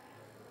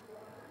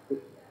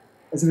 But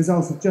as a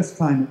result of just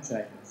climate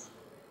change,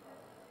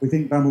 we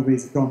think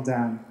bumblebees have gone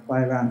down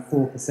by around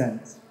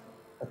 4%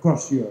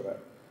 across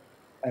Europe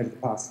over the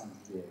past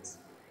 100 years.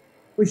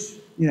 Which,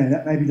 you know,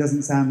 that maybe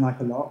doesn't sound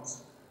like a lot.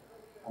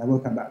 I will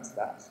come back to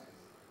that.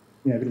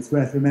 You know, but it's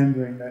worth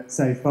remembering that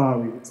so far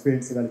we've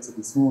experienced a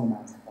relatively small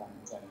amount of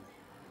climate change.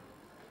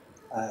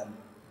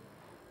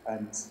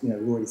 And, you know,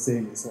 we're already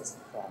seeing these sorts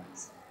of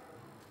declines.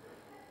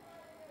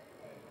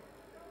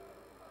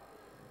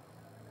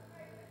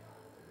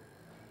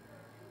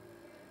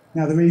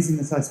 Now, the reason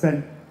that I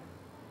spent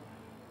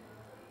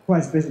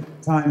quite a bit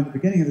of time at the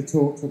beginning of the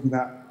talk talking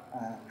about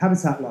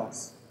habitat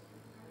loss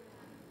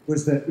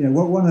was that, you know,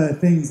 one of the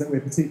things that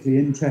we're particularly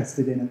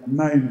interested in at the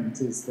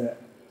moment is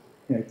that,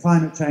 you know,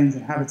 climate change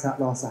and habitat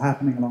loss are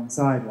happening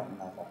alongside one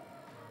another.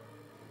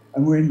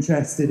 And we're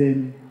interested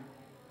in,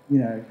 you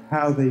know,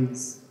 how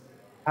these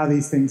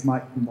things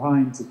might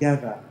combine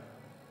together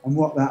and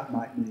what that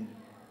might mean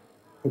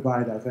for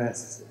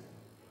biodiversity.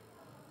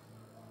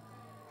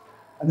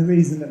 And the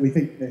reason that we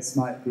think this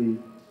might be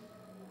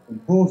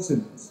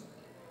important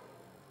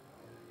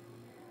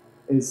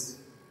is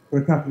for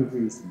a couple of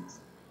reasons.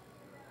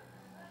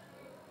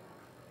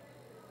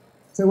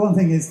 So one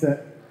thing is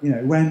that, you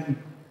know, when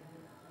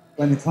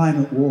the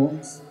climate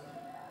warms,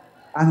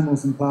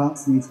 animals and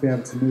plants need to be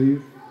able to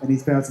move. They need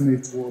to be able to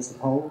move towards the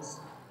poles,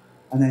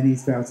 and they need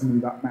to be able to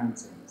move up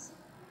mountains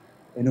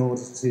in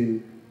order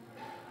to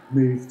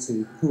move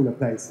to cooler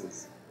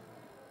places.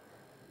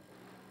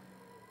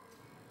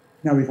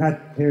 Now, we've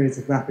had periods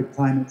of rapid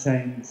climate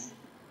change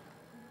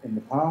in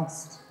the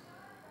past,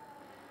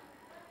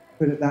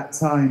 but at that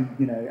time,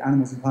 you know,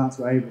 animals and plants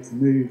were able to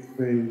move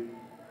through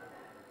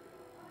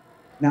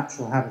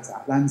natural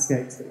habitat,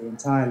 landscapes that were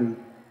entirely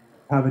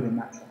covered in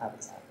natural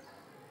habitat.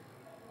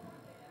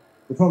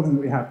 The problem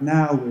that we have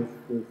now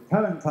with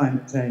current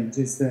climate change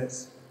is that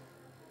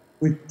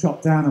we've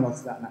chopped down a lot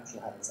of that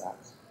natural habitat.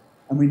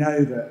 And we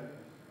know that,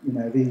 you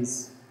know,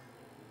 these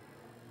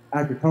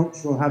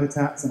agricultural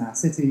habitats in our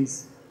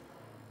cities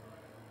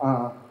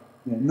are,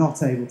 you know,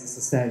 not able to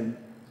sustain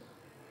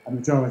a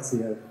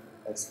majority of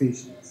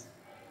species.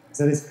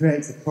 So this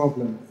creates a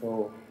problem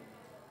for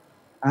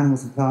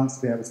animals and plants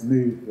to be able to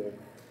move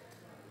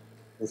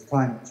with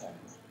climate change.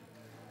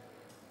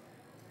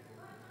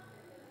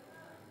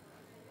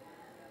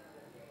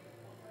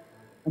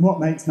 And what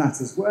makes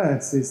matters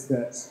worse is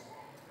that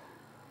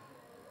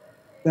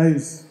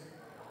those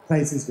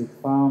places with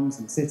farms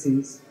and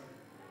cities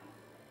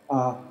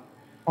are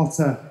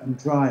hotter and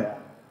drier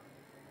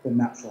than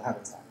natural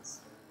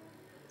habitats.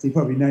 So you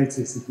probably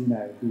notice if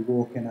you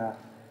walk in a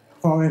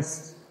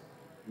forest,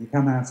 you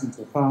come out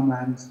into a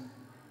farmland,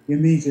 you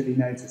immediately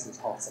notice it's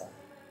hotter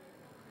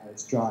and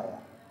it's drier.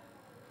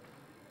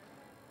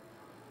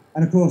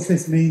 And of course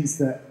this means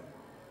that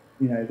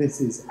this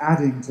is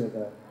adding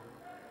to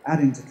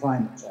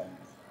climate change.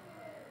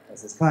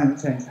 There's climate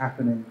change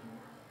happening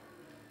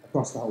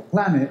across the whole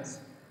planet,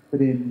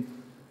 but in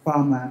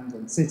farmland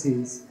and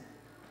cities,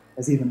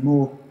 there's even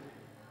more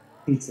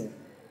heating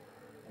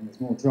and there's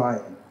more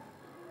drying.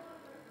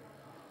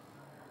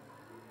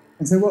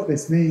 And so what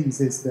this means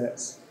is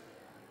that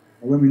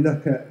when we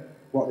look at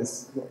what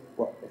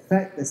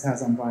effect this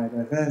has on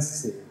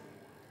biodiversity,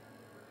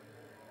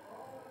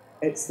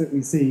 it's that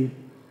we see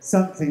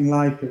something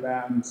like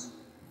around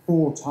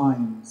 4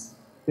 times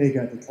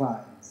bigger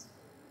declines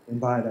in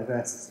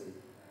biodiversity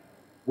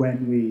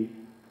when we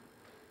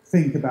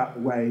think about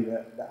the way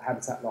that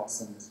habitat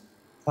loss and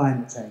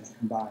climate change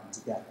combine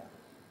together.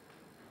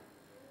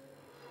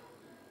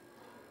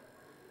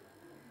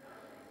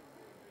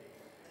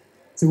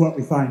 So what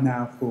we find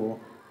now for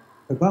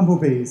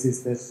bumblebees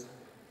is that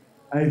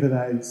over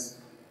those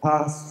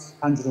past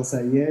 100 or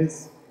so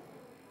years,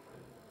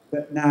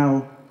 that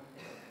now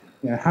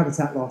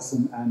habitat loss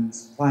and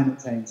climate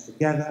change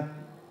together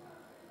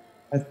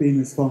have been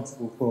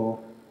responsible for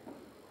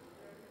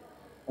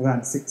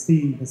around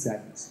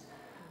 16%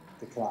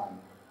 decline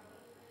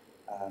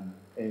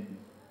in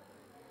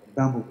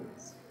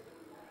bumblebees.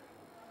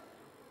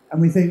 And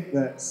we think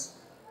that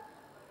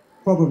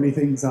probably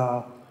things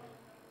are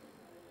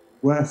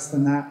worse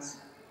than that.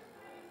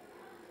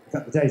 In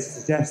fact, the data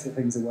suggests that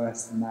things are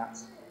worse than that.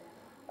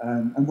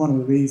 And one of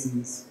the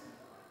reasons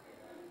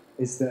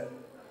is that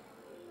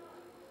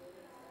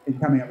in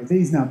coming up with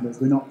these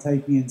numbers, we're not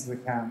taking into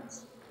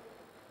account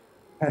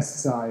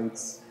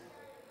pesticides,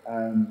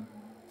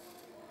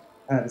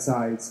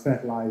 herbicides,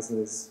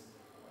 fertilizers,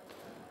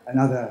 and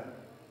other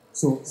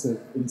sorts of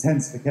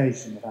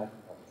intensification of agriculture.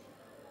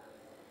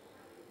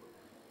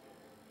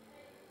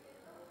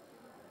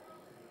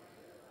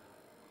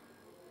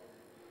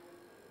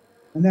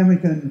 And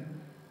then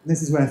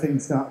this is where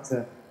things start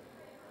to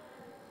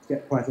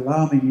get quite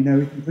alarming. We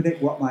can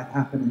predict what might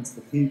happen into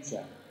the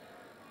future.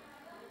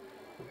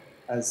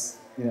 As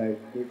we're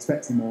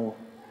expecting more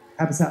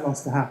habitat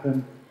loss to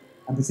happen,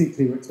 and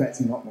particularly we're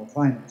expecting a lot more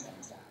climate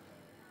change to happen.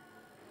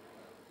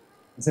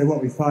 And so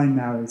what we find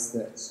now is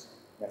that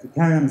if we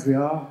carry on as we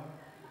are,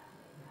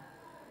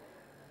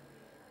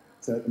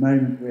 so at the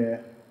moment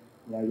we're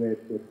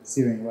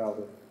pursuing a world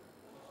of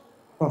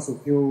fossil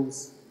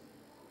fuels,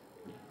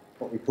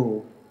 what we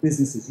call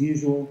business as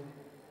usual,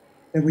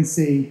 then we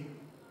see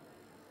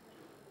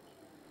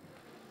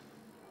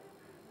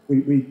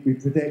we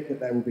predict that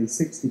there will be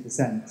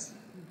 60%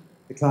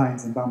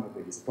 declines in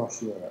bumblebees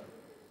across Europe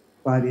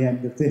by the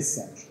end of this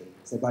century,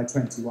 so by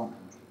 2100.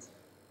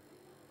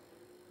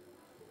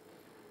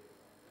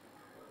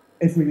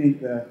 If we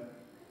meet the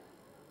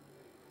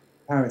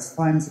Paris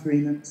Climate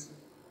Agreement,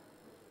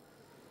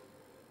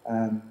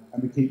 and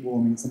we keep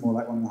warming to more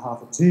like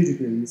 1.5 or 2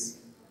 degrees,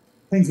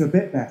 things are a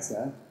bit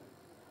better,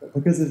 but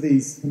because of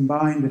these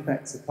combined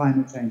effects of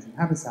climate change and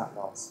habitat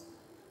loss,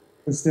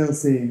 we're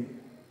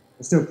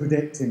still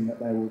predicting that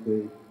there will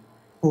be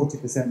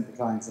 40%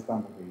 declines of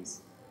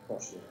bumblebees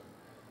across Europe.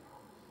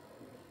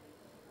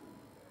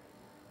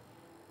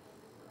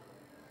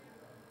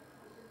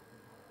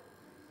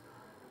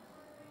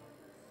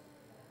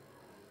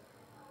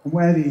 And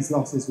where these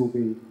losses will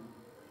be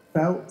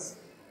felt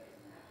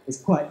is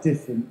quite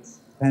different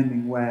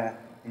depending where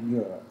in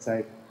Europe.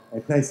 So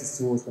places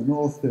towards the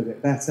north do a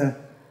bit better,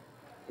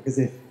 because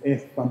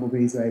if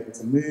bumblebees are able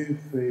to move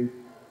through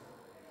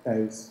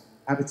those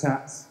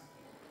habitats,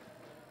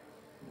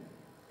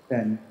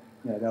 then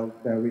they'll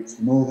reach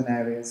the northern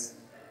areas,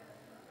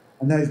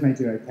 and those may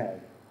do okay.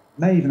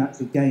 May even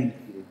actually gain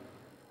a few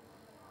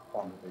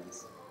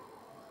bumblebees.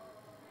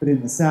 But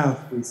in the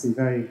south, we're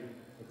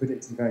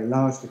predicting very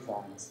large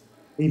declines,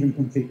 even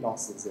complete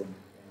losses in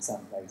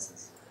some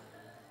places.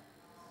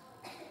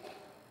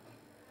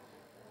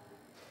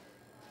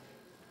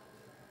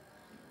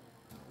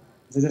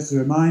 So just a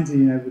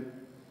reminder,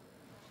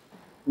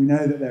 we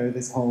know that there are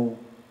this whole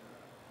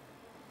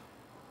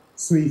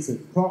suite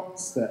of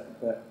crops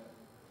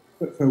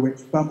for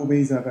which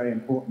bumblebees are a very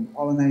important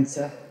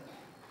pollinator.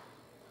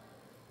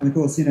 And of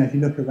course, if you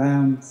look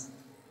around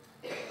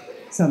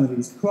some of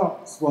these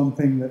crops, one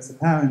thing that's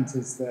apparent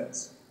is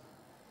that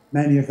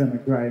many of them are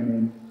grown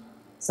in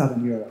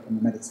southern Europe and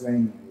the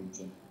Mediterranean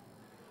region,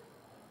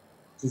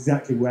 which is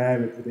exactly where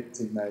we're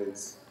predicting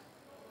those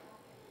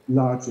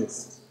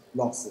largest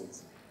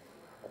losses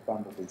of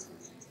bumblebee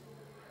species.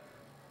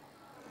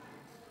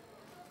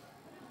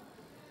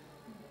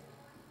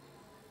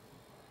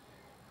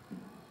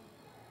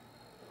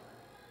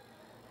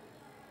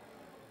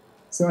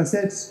 So I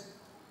said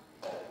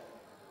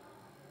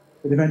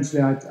that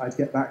eventually I'd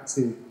get back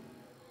to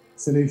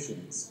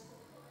solutions.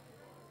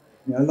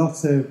 You know, a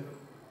lot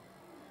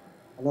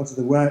of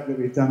the work that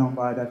we've done on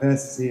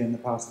biodiversity in the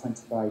past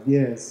 25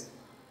 years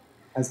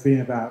has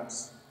been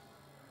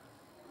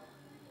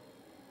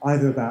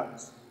either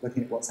about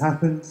looking at what's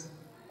happened,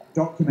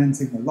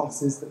 documenting the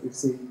losses that we've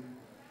seen,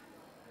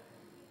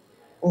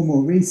 or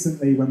more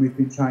recently, when we've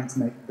been trying to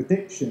make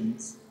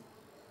predictions,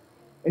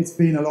 it's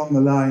been along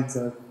the lines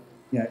of,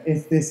 you know,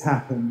 if this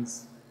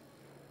happens,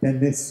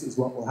 then this is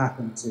what will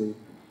happen to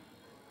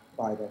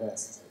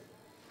biodiversity.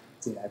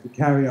 So, you know, if we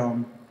carry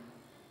on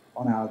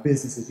our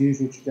business as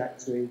usual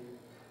trajectory,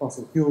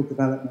 fossil fuel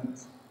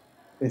development,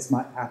 this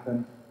might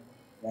happen.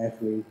 You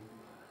know,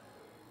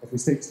 if we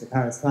stick to the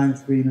Paris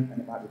Climate Agreement, then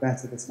it might be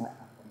better, this might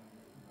happen.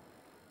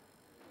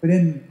 But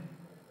in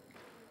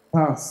the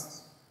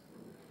past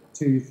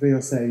 2, 3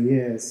 or so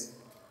years,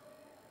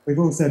 we've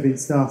also been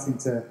starting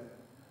to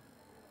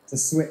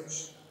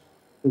switch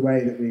the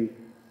way that we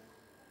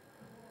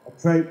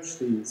approach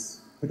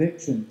these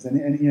predictions.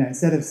 And you know,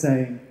 instead of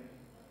saying,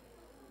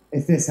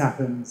 if this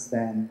happens,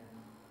 then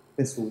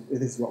this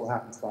is what will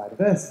happen to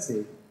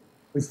biodiversity,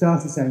 we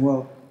started saying,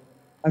 well,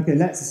 okay,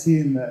 let's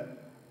assume that,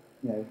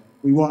 you know,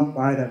 we want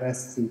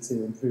biodiversity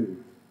to improve.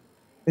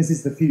 This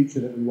is the future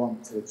that we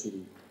want to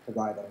achieve for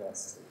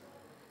biodiversity.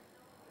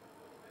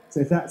 So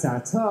if that's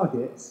our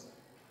target,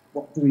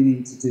 what do we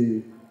need to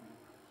do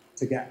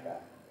to get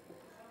there?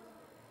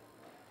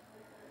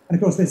 And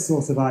of course, this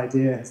sort of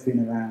idea has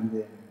been around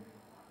in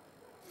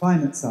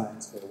climate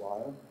science for a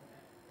while.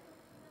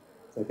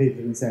 So people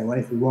have been saying, well,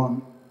 if we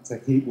want to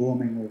keep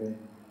warming within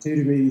 2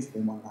 degrees,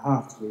 within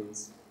 1.5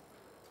 degrees,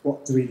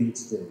 what do we need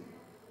to do?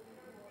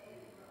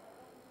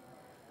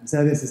 And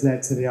so this has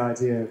led to the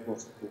idea of what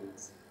are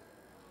called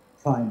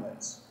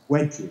climate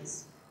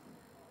wedges.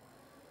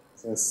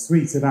 So a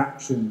suite of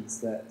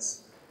actions that,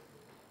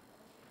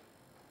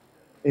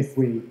 if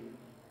we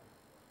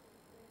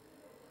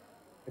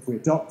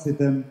adopted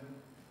them,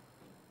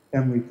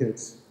 then we could,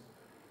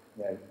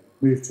 you know,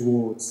 move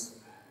towards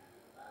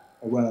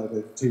a world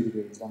of 2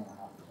 degrees, 1.5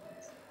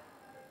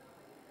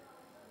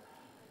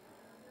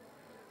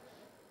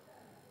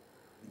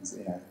 degrees.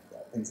 You know,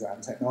 things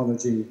around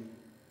technology,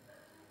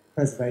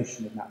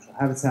 preservation of natural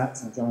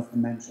habitats, and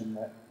Jonathan mentioned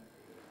that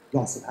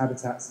loss of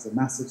habitats is a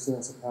massive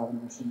source of carbon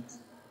emissions,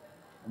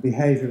 and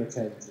behavioural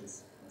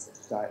changes, such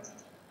as dietary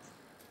changes.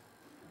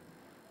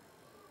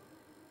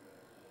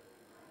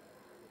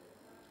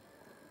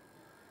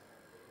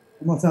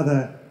 And what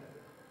other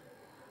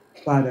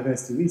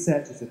biodiversity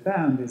researchers have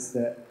found is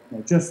that, you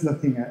know, just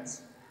looking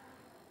at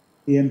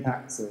the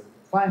impacts of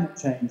climate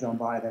change on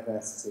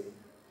biodiversity,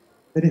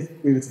 that if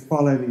we were to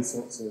follow these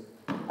sorts of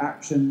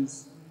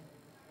actions,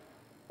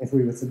 if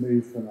we were to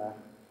move from a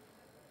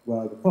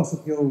world of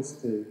fossil fuels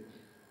to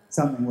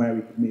something where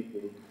we could meet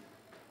the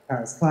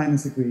Paris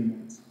Climate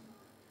Agreement,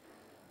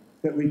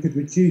 that we could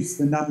reduce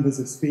the numbers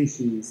of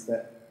species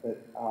that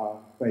are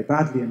very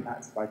badly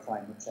impacted by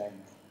climate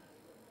change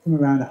from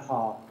around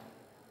 1/2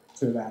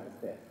 to around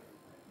 1/5.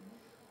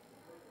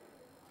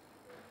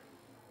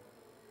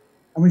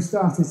 And we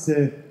started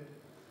to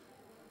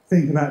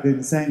think about doing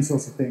the same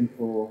sort of thing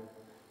for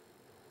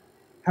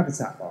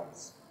habitat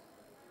loss.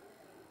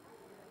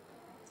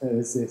 So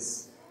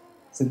there's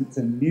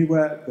some new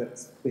work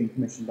that's being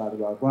commissioned by the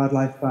World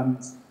Wildlife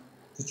Fund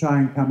to try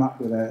and come up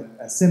with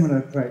a similar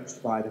approach to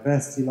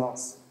biodiversity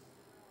loss,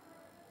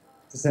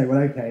 to say, well,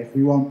 okay, if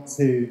we want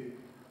to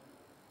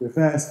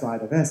reverse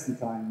biodiversity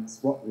declines,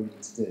 what do we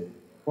need to do?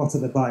 What are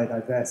the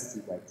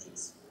biodiversity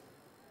wedges?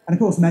 And of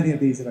course, many of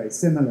these are very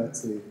similar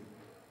to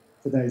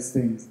those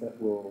things that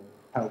will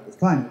help with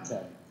climate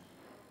change,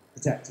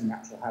 protecting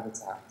natural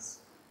habitats,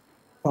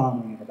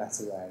 farming in a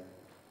better way,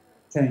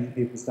 changing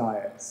people's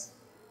diets,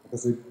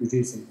 because we're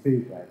reducing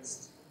food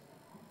waste.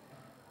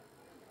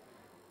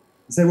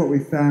 And so what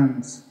we've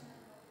found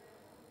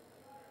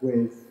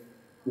with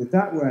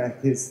that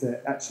work is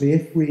that actually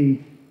if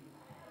we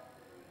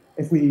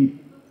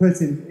were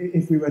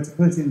to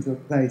put into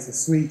place a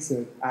suite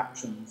of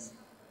actions,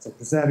 so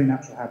preserving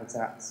natural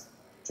habitats,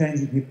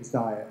 changing people's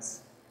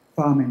diets,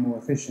 farming more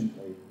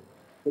efficiently,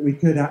 that we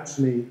could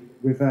actually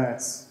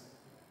reverse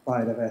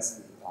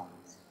biodiversity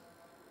declines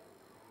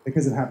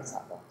because of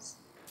habitat loss.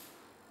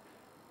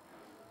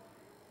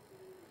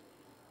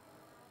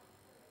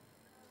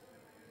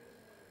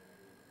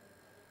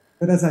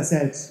 But as I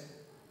said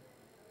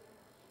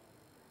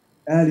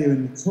earlier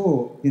in the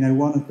talk, you know,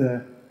 one of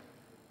the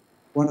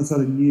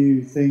sort of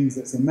new things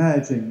that's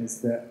emerging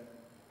is that,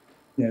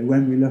 you know,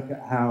 when we look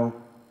at how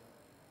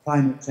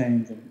climate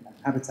change and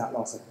habitat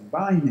loss are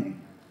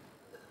combining,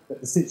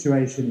 that the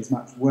situation is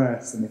much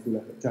worse than if we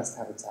look at just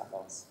habitat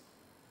loss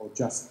or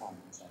just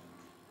climate change.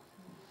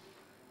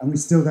 And we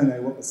still don't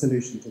know what the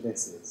solution to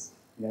this is.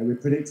 You know, we're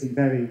predicting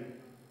very,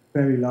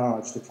 very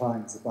large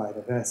declines of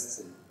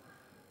biodiversity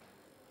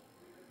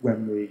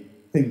when we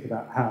think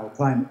about how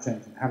climate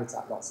change and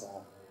habitat loss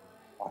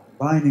are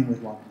combining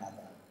with one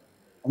another.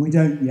 And we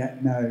don't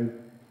yet know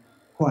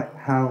quite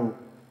how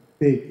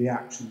big the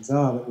actions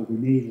are that will be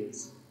needed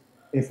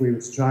if we were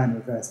to try and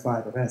reverse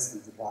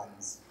biodiversity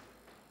declines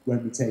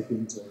when we take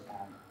into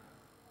account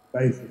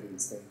both of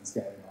these things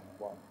going on at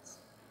once.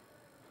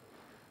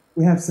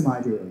 We have some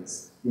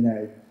ideas. You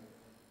know,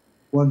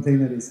 one thing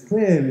that is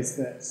clear is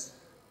that,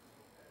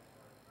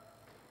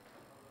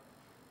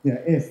 you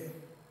know, if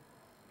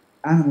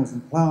animals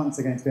and plants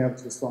are going to be able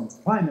to respond to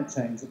climate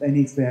change, that they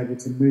need to be able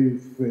to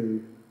move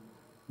through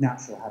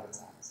natural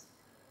habitats.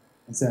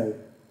 And so,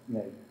 you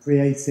know,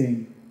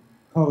 creating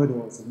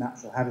corridors of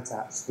natural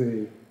habitats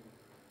through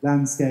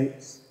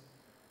landscapes,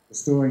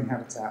 restoring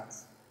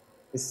habitats,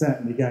 is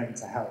certainly going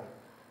to help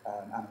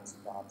animals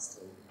and plants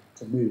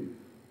to move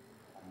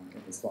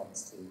in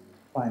response to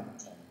climate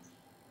change.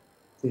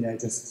 So, you know,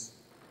 just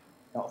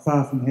not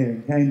far from here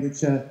in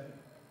Cambridgeshire,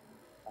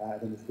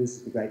 this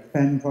is the Great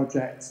Fen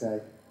project.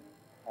 So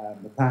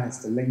the plan is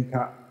to link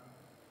up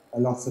a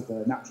lot of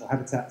the natural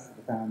habitats that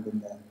are found in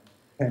the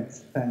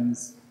Cambridgeshire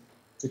Fens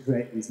to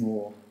create these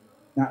more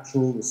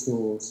natural,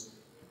 restored,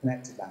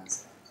 connected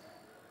landscapes.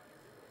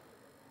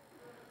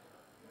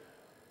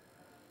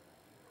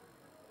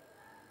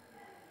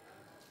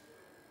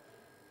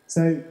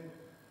 So,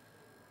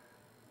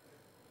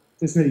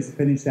 just really to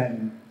finish then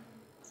and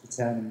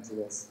returning to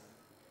this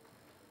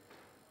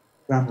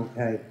Bramble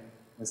Cave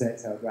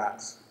mosaic-tailed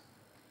rat,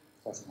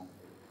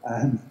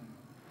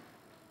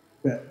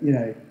 but, you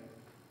know,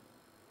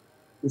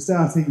 we're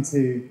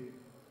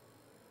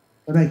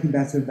making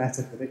better and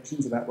better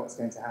predictions about what's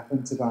going to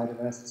happen to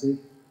biodiversity.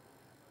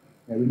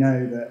 You know, we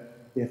know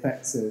that the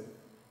effects of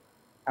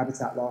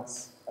habitat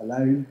loss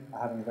alone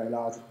are having a very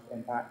large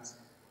impact.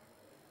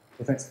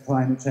 The effects of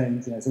climate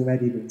change, you know, it's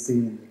already been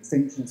seen in the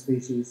extinction of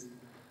species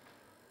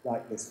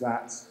like this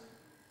rat.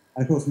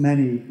 And of course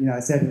many, you know,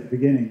 I said at the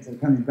beginning, so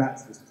coming back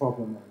to this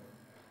problem of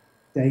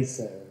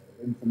data, of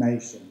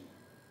information,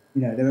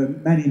 you know, there are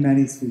many,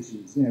 many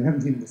species, you know, we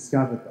haven't even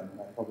discovered them and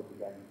they're probably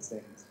going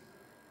extinct.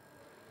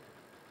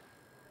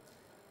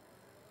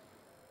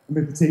 And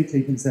we're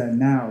particularly concerned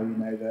now, you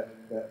know, that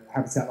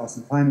habitat loss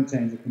and climate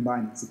change are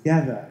combining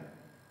together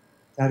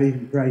to have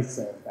even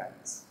greater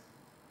effects.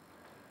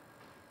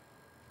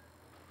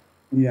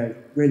 You know,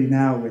 really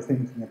now we're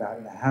thinking about,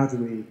 you know, how do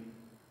we're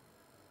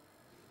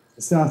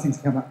starting to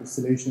come up with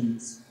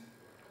solutions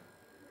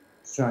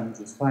to try and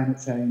reduce climate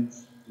change,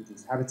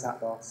 reduce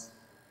habitat loss.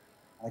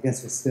 I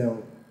guess we're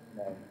still, you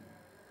know,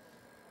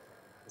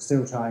 we're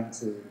still trying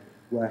to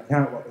work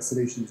out what the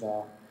solutions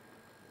are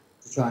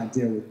to try and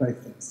deal with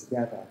both things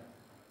together.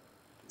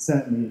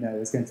 Certainly, you know,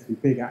 there's going to be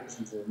big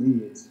actions that are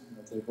needed, you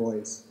know, to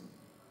avoid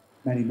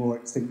many more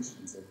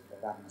extinctions of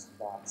animals and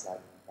plants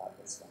like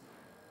this one.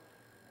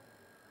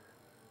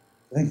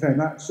 So thank you very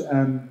much.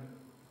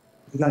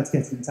 If you'd like to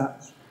get in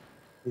touch,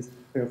 please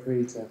feel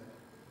free to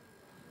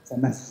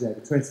send messages over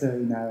Twitter,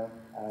 email.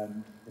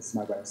 This is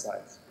my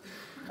website.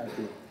 Thank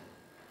you.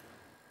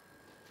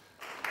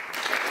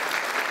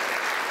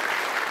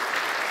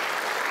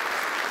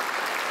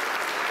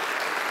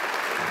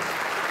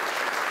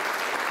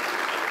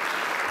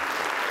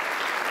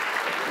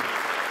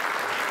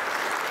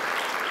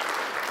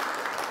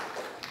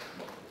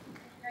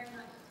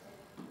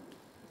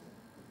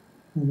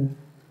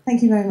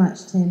 Thank you very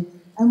much, Tim.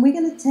 And we're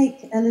going to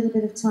take a little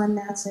bit of time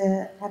now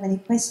to have any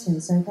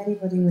questions. So if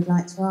anybody would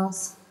like to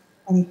ask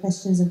any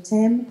questions of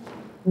Tim,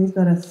 we've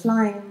got a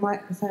flying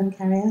microphone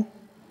carrier.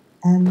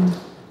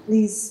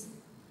 Please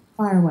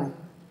fire away.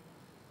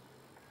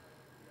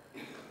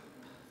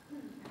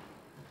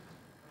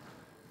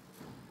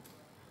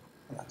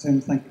 Tim,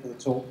 thank you for the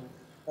talk.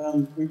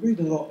 We read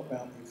a lot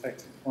about the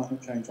effect of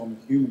climate change on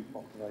the human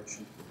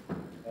population,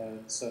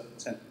 certain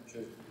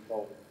temperatures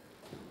involved,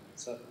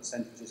 certain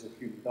percentages of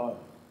human diet.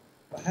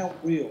 But how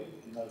real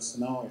in those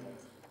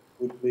scenarios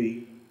would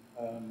be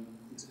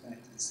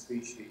interconnected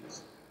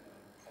species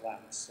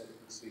collapse, so that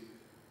we see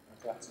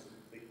collapse of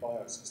complete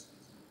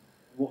biosystems?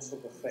 And what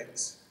sort of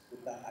effects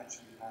would that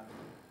actually have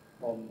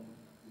on,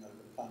 you know,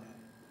 the planet,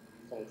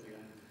 ecology,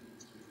 and human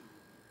species?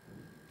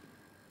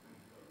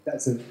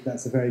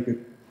 That's a very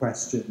good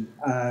question.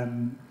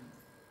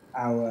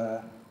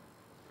 Our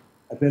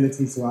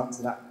ability to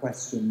answer that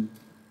question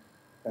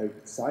very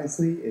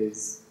precisely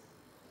is,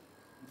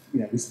 you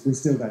know, we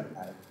still don't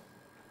know.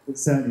 But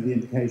certainly the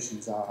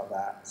indications are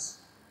that,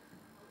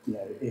 you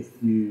know,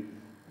 if you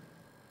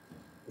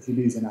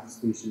lose enough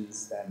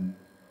species, then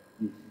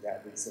you can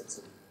get these sorts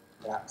of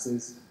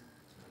collapses.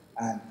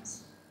 And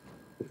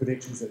the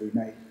predictions that we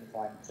make for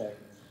climate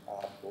change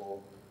are for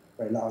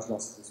very large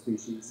losses of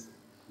species.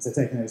 So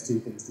taking those two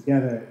things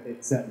together,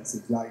 it certainly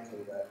seems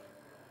likely that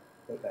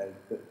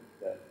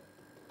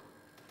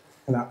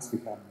collapse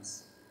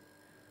becomes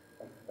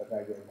a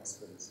very real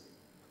possibility.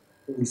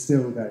 But we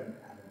still don't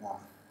have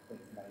enough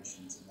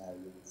information to know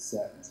with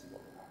certainty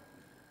what will happen.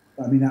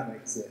 But I mean, that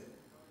makes it,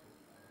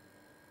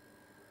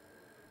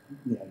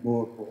 you know,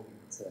 more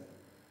important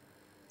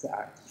to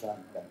act to try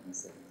and prevent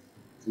these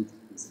things.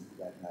 We simply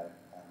don't know,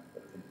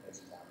 but the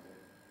indications are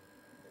good.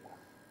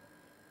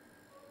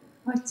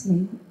 Hi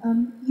Tim,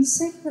 you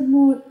said that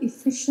more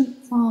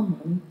efficient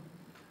farming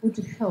would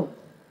help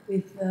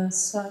with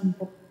Sloan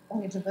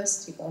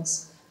Biodiversity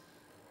Boss.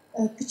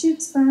 Could you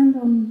expand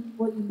on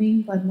what you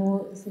mean by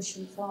more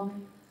efficient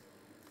farming?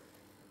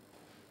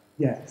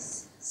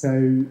 Yes,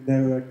 so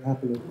there are a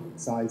couple of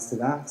sides to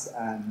that,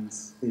 and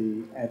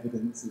the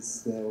evidence is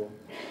still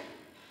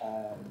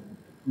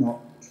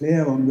not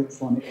clear on which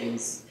one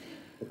is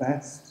the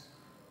best.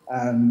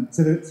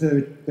 So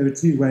there are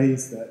two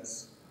ways that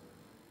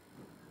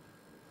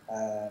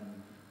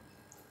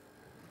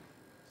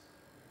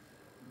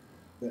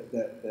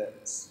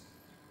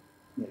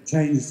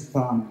changes to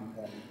farming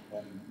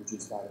can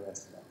reduce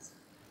biodiversity loss.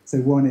 So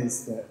one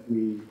is that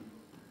we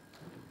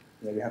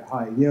have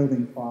higher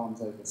yielding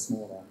farms over a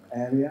smaller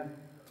area,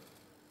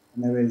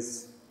 and there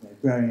is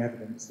growing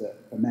evidence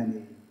that for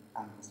many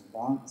animals and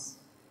plants,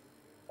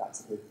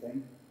 that's a good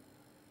thing,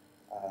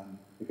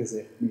 because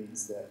it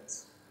means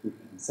that we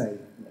can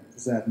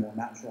preserve more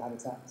natural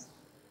habitats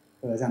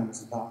for those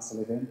animals and plants to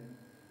live in.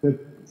 The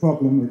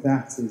problem with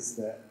that is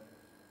that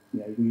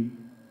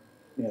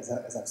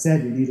as I've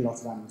said, we need a lot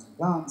of animals and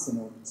plants in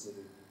order to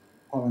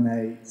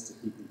pollinate, to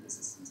keep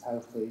ecosystems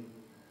healthy.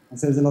 And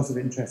so there's a lot of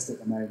interest at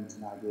the moment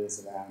and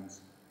ideas around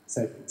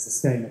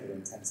sustainable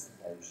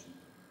intensification.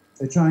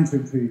 So trying to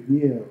improve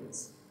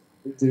yields,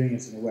 but doing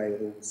it in a way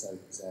that also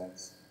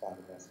preserves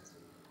biodiversity.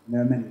 And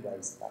there are many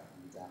ways that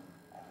can be done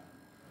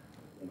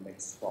in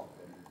mixed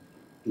cropping,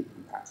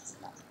 keeping patches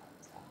of natural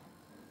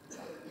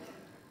habitat.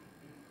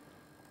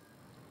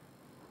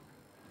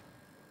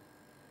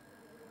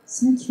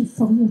 Thank you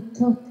for your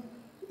talk.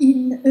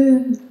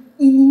 In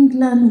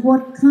England,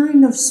 what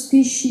kind of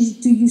species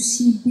do you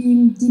see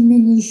being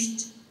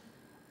diminished?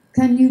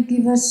 Can you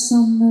give us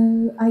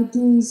some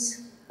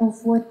ideas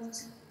of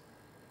what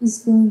is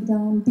going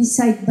down,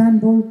 besides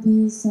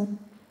bumblebees?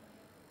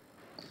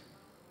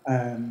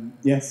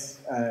 Yes,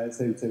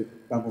 so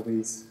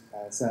bumblebees,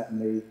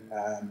 certainly.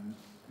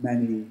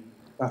 Many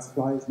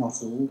butterflies,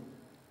 not all.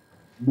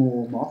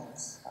 More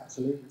moths,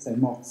 actually. So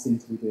moths seem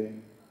to be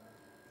doing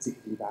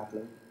particularly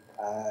badly.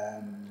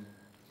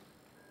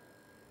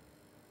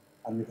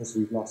 And because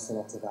we've lost a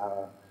lot of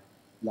our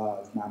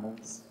large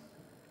mammals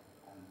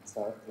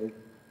historically.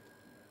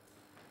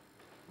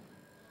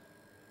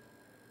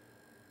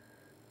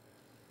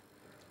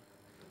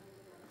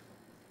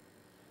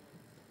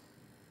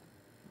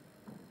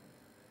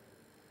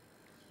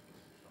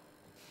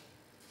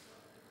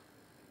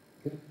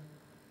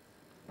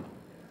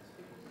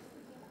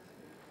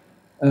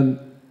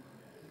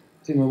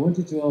 Tim, I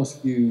wanted to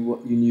ask you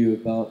what you knew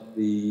about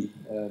the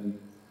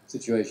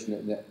situation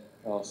at Net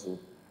Castle,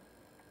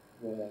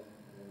 where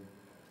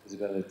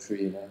Isabella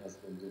Tree and her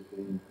husband have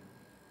been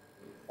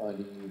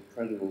finding an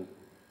incredible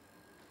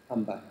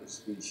comeback of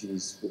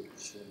species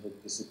which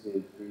had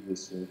disappeared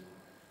previously,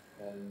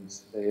 and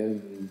they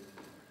only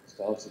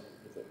started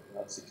with it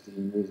about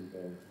 16 years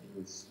ago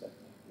with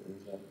spectacular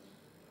results.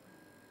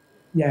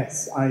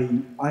 Yes,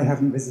 I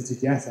haven't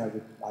visited yet.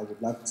 I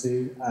would love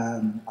to.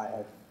 I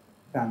have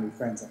family,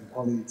 friends, and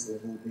colleagues who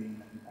have all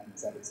been and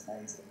said it's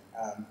amazing.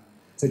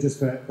 So just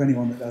for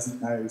anyone that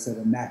doesn't know, so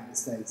the Knapp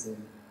estate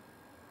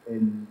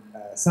in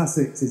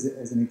Sussex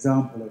is an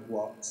example of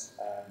what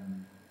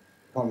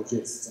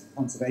ecologists and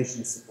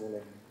conservationists are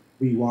calling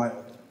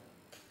rewilding.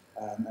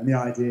 And the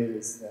idea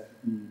is that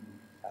you,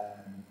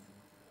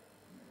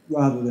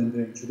 rather than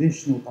doing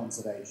traditional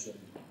conservation,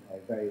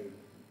 very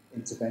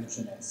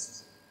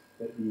interventionist,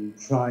 that you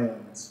try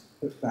and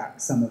put back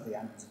some of the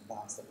animals and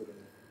plants that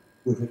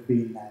would have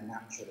been there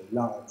naturally,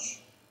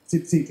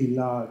 particularly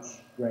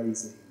large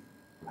grazing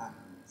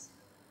animals.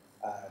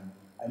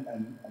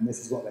 And this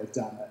is what they've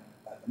done at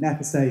the Knapp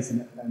estate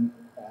and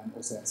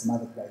also in some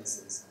other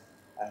places.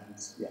 And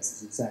yes,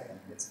 as you say,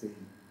 it's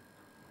been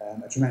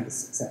a tremendous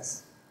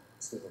success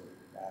story.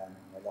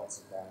 Lots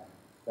of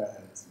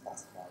birds and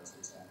butterflies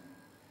returning.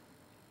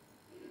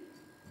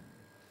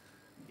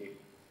 Thank you.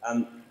 I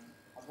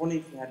was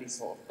wondering if you had any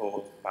sort of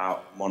thought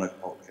about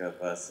monoculture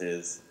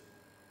versus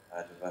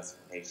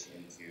diversification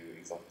into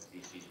exotic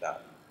species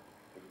that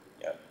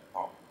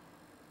can't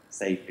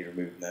safely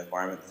remove from the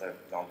environment. So,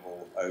 for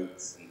example,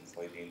 oats and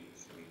soybeans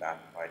should be banned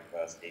for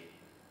biodiversity.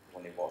 I'm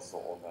wondering what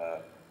sort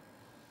of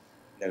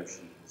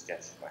notion,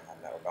 suggestions you might have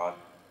in that regard.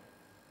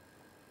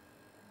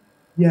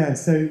 Yeah,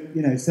 so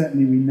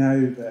certainly we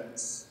know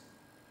that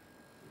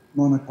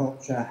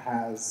monoculture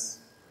has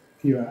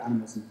fewer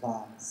animals and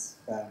plants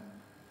than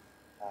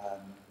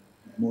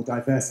more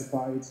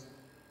diversified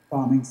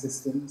farming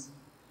systems.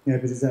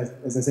 But as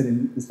I said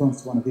in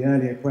response to one of the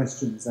earlier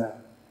questions,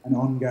 an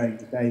ongoing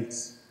debate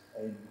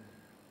in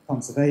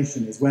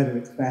conservation is whether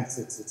it's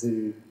better to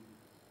do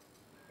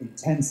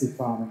intensive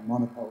farming,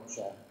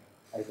 monoculture,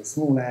 over a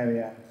small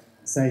area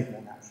and save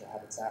more natural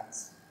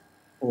habitats,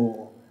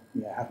 or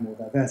have more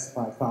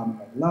diversified farming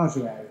over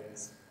larger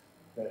areas,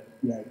 but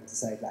you're able to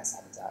save less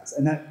habitats.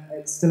 And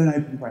it's still an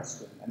open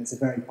question, and it's a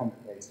very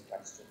complicated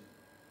question.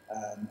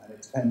 And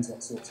it depends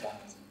what sorts of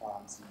animals and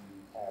plants you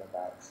care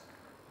about.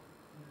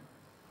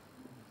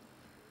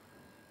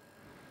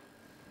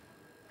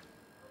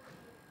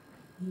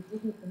 You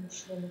didn't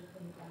mention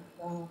anything about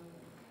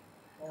gardening.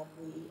 Now,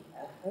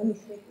 the only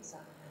figures I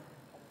have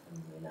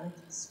from the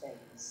United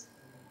States,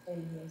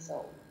 and 10 years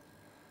old,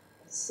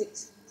 that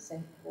 60%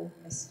 of all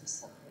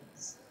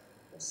pesticides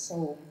were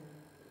sold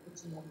for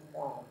putting on the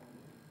garden,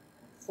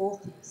 and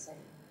 40%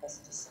 of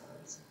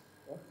pesticides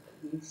were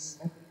for use,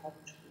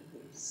 agricultural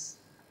use.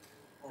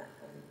 And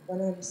when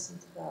I listen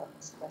to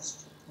Garden's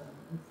question time,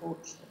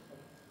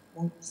 unfortunately, I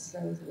want to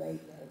throw the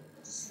radio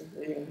across the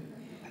room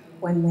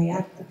when they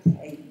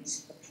advocate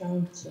the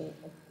planting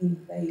of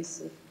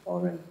invasive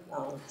foreign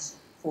plants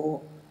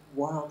for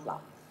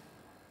wildlife.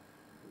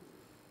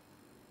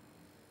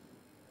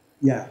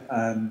 Yeah,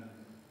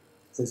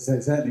 so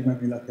certainly when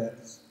we look at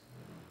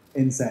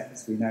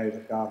insects, we know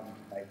that gardening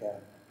can make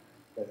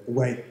the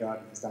way that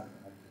gardening is done can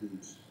make a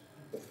huge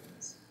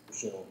difference, for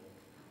sure.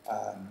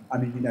 I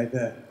mean, you know,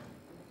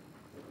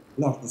 a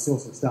lot of the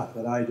sort of stuff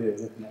that I do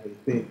is looking at these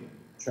big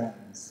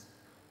trends.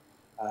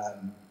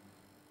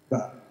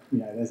 But, you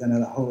know, there's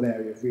another whole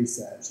area of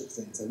research that's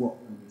into what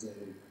can we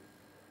do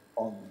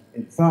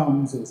in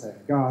farms, also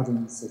in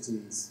gardens,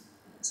 cities,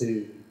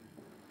 to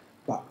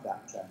buck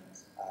that trend.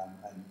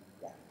 And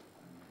yeah,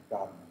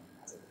 gardening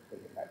has a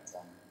big effect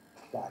on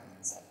flying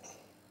insects.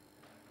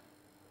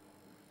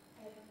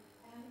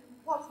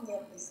 Apart from the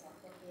obvious stuff,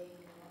 like being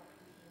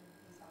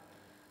things like that,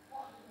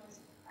 what are the most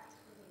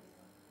practical things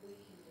that we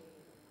can do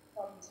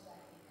from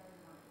today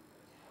going on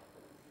to help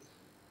with this?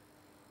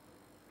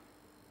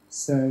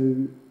 So,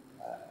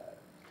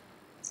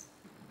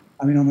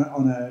 I mean,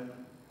 on a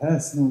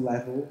personal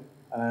level,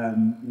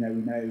 you know,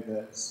 we know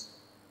that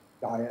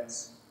diet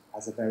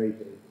has a very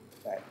big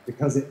effect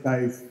because it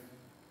both,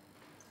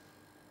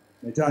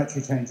 you know,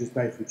 dietary changes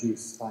both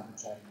reduce climate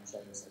change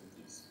and also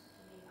reduce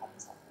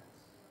habitat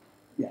loss.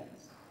 Yes.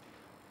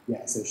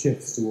 Yeah, so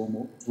shifts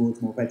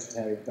towards more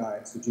vegetarian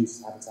diets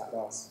reduce habitat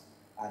loss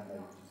and they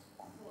reduce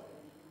climate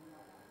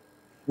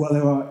change. Well,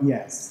 there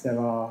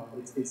are,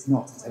 it's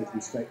not a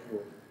totally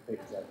straightforward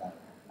picture, but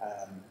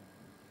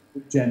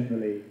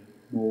generally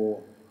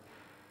more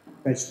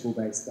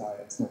vegetable-based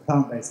diets, more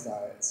plant-based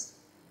diets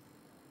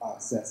are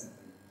certainly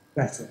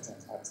better in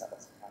terms of habitat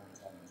loss and climate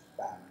change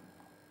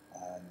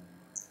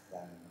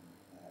than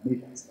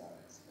meat-based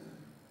diets.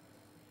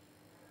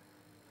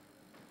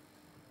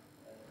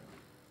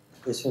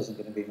 This wasn't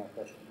going to be my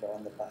question, but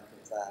on the back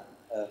of that,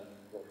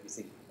 what do you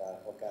think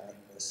about organic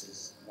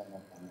versus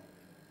non-organic?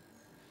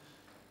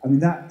 I mean,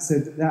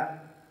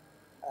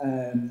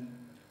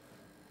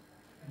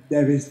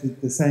 there is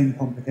the same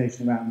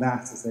complication around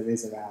that as there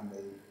is around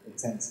the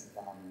intensive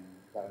farming,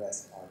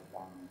 diversified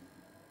farming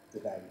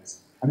debate.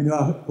 I mean, there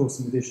are, of course,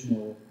 some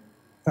additional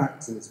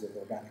factors with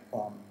organic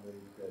farming,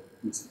 the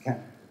use of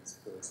chemicals,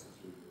 of course,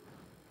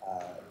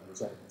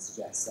 which everyone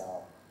suggests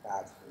are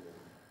bad for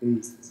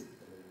bees, particularly.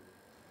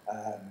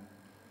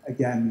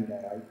 Again, you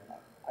know,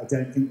 I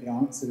don't think the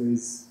answer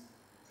is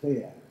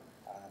clear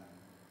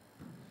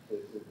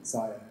with the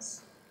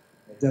science.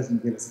 It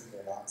doesn't give us a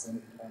clear answer, and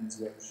it depends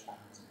which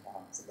animals and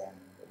plants, again,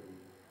 that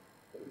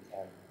we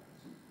care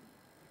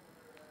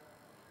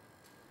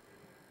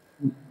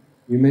about.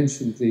 You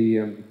mentioned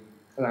the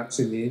collapse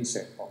in the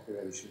insect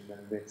population,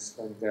 and it's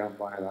gone down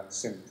by like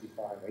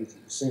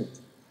 75–80%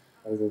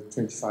 over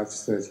 25 to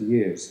 30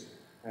 years.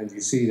 And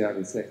you see that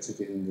reflected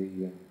in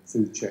the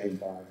food chain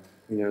by,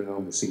 we no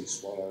longer see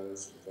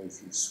swallows, very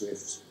few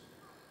swifts,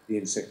 the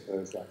insect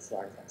birds like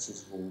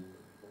flycatchers have all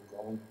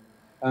gone.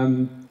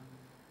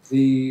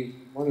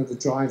 One of the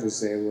drivers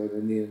there were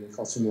the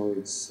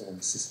neonicotinoids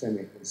and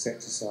systemic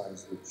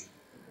insecticides, which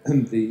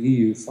the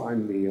EU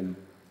finally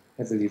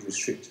heavily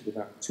restricted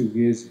about 2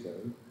 years ago.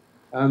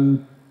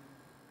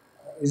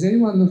 Is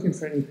anyone looking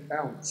for any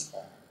bounce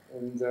back?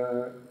 And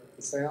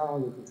if they are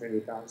looking for any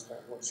bounce back,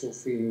 what's your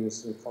feeling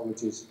as an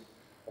ecologist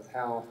of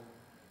how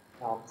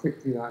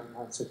quickly that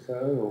might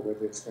occur, or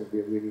whether it's going to be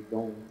a really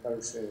long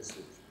process,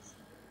 which is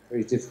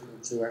very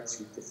difficult to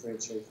actually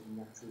differentiate from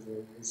natural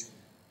variation?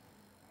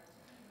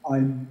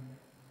 I'm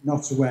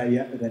not aware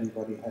yet that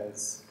anybody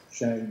has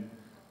shown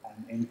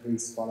an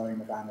increase following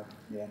the ban of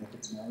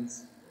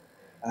neonicotinoids.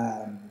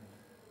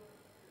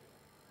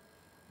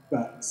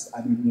 But,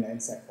 I mean, you know,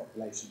 insect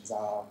populations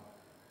are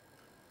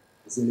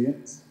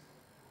resilient.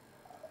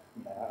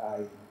 You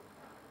know,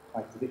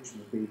 my prediction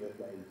would be that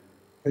they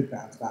could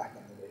bounce back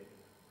and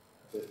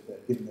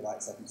that given the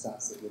right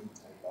circumstances, it wouldn't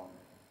take long.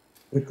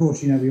 But of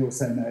course, you know, we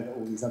also know that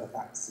all these other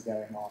factors are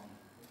going on.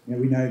 You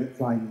know, we know that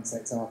flying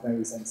insects are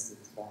very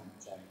sensitive to climate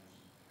change.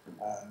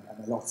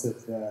 And a lot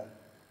of the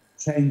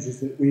changes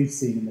that we've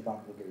seen in the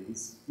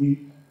bumblebees,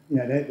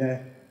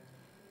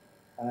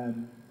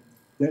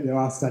 there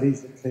are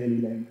studies that clearly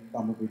link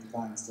bumblebee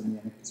declines to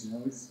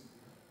neonicotinoids.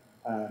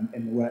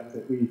 In the work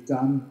that we've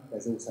done,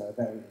 there's also a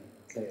very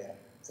clear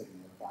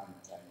signal of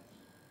climate change.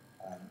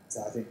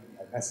 So I think, you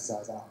know,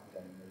 pesticides aren't the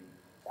only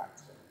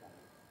factor.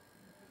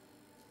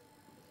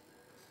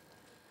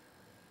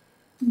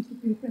 Thank you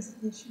for your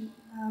presentation.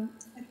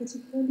 I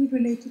particularly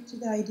related to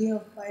the idea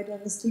of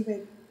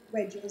biodiversity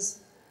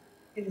wedges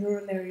in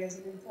rural areas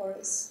and in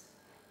forests.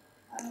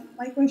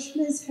 My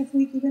question is, have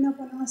we given up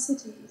on our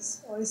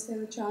cities, or is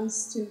there a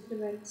chance to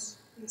implement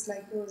things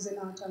like those in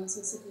our towns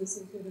and cities,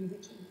 including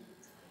Hitchin?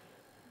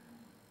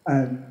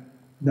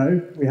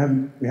 No, we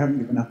haven't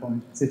given up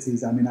on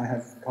cities. I mean, I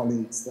have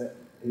colleagues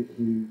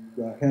who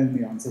work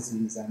only on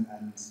cities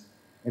and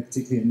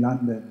particularly in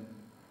London,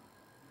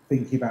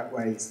 thinking about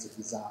ways to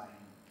design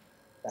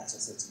better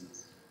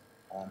cities.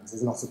 So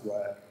there's a lot of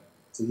work.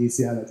 So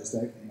UCL are just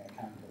opening a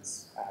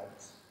campus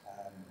out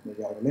near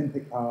the old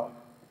Olympic Park,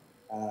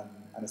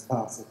 and as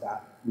part of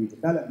that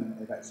redevelopment,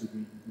 they've actually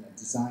been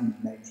designing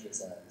nature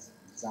reserves,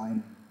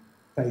 designing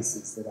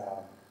places that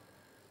are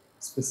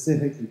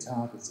specifically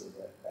targeted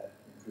at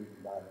improving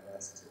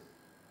biodiversity.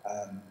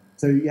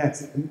 So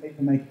yes, it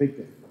can make a big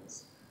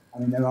difference. I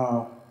mean, there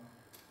are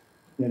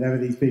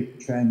these big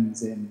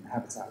trends in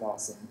habitat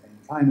loss and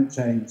climate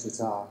change that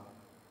are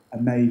a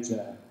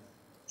major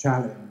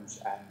challenge,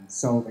 and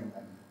solving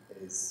them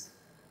is,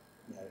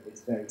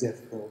 it's very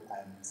difficult,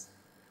 and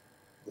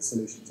the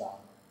solutions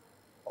aren't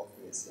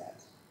obvious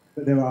yet.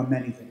 But there are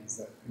many things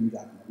that can be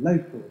done at a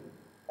local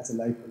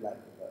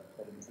level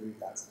that improve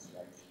that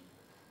situation.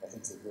 I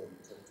think things that we've already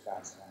talked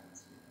about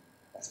around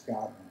better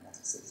gardening,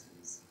 better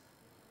cities.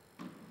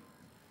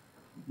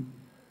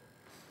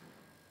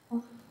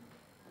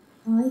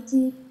 Why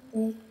do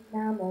big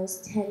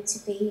mammals tend to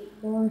be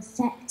more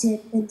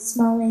affected than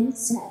small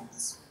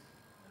insects?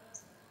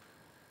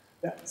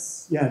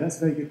 That's a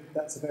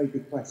very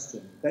good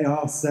question. They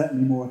are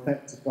certainly more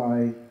affected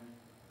by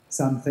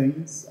some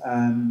things,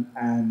 and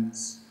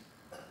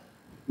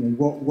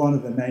one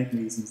of the main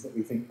reasons that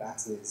we think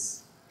that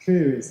is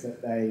true is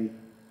that they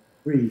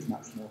breed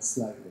much more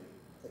slowly.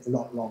 It's a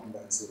lot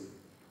longer to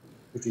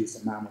produce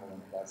a mammal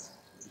than it does to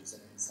produce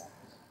an insect.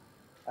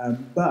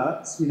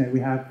 But we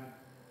have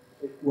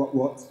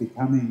what's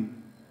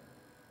becoming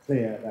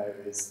clear though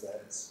is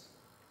that,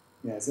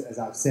 as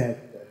I've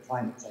said, that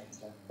climate change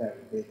has a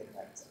very big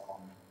effect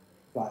on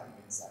flying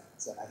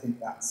insects, and I think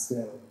that's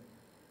still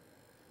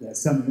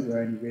something that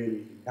we're only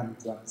really coming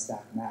to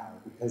understand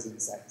now, because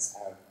insects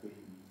have been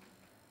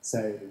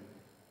so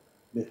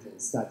little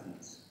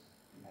studied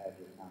compared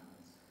with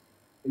mammals.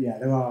 But yeah,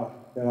 there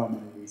are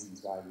many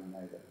reasons why we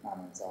know that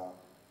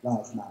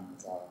large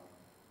mammals are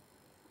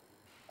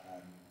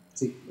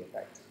particularly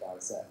affected by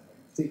certain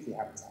things, particularly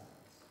habitat loss.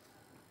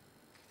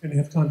 We only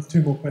have time for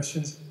 2 more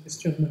questions. This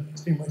gentleman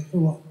has been waiting for a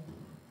while.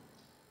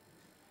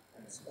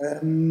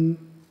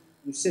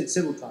 You've said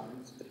several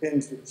times, it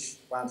depends which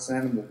plants and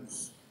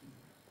animals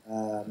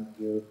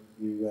you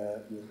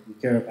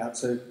care about.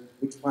 So,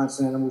 which plants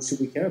and animals should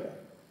we care about?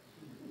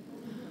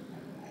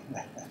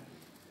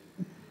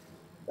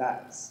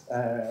 That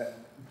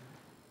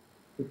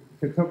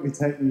could probably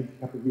take me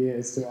a couple of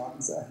years to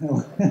answer.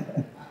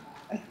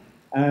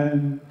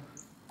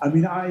 I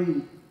mean, I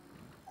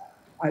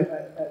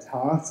at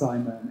heart,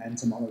 I'm an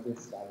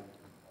entomologist. I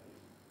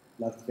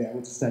love to be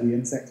able to study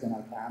insects when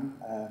I can.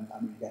 I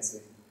mean,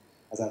 guessing,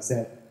 as I've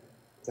said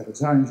several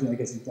times,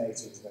 getting data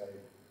is very,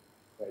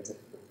 very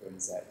difficult for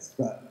insects.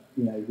 But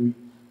we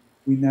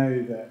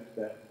know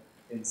that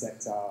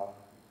insects are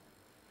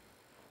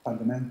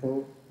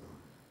fundamental.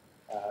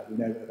 We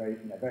know that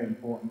they're very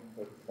important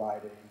for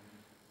providing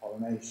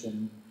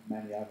pollination,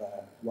 many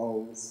other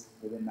roles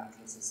within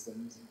natural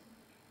systems,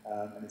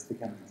 and it's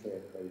becoming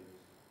clear that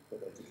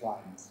they've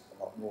declined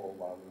a lot more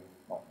while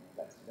we've not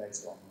collected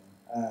data on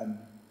them.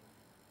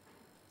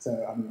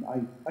 So, I mean,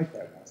 I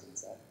care about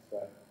insects,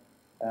 but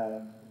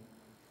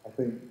I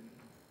think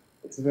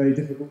it's a very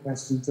difficult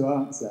question to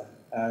answer,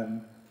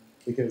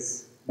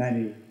 because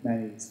many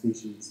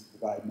species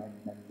provide many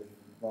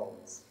different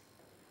roles,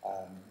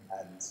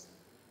 and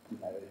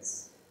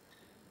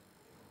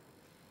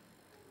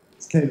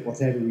it's clear that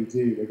whatever we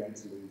do, we're going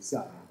to lose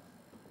some,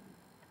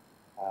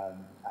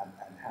 and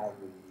how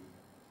we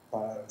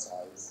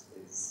prioritise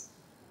is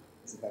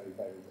a very,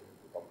 very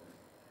difficult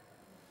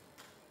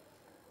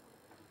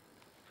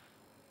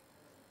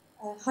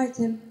problem. Hi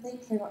Tim,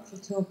 thank you very much for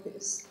your talk. It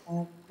was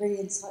really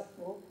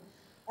insightful.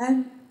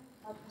 My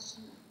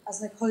question,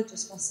 as an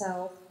ecologist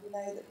myself, we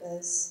know that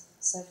there's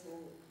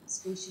several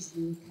species in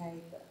the UK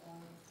that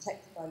are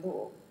protected by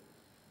law,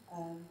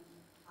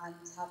 and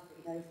have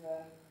been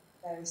over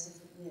various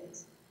different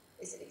years.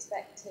 Is it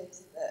expected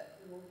that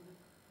we will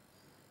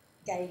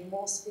gain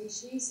more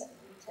species that will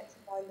be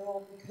protected by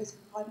law because of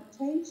climate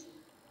change?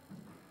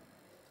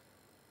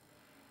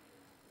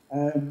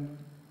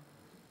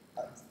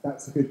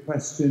 That's a good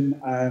question.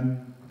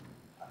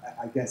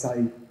 I guess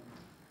I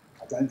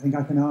don't think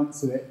I can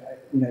answer it,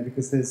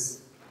 because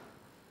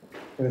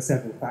there are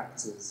several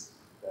factors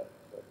that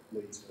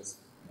lead to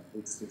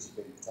species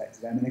being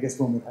protected. I mean, I guess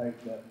one would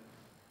hope that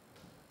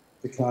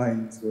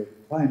declines with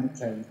climate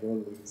change will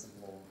lead to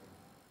more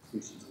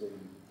species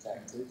being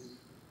protected.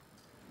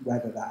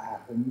 Whether that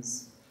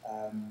happens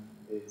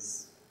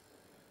is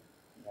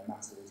a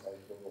matter also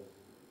for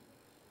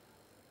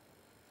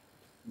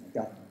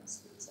governments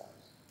to decide.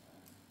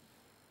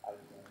 I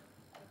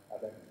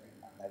don't think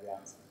I know the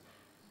answer.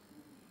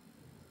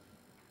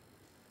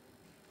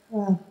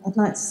 Well, I'd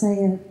like to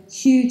say a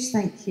huge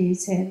thank you,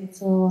 Tim,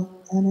 for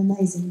an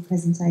amazing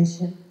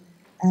presentation.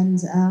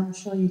 And I'm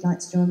sure you'd like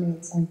to join me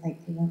in saying thank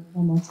you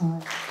one more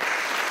time.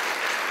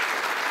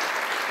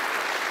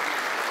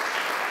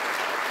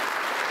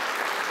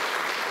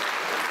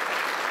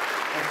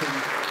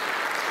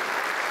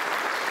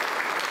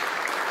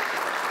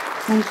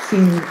 Thank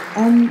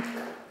you.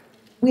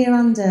 We're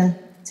under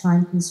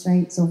time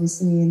constraints,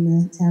 obviously, in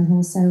the town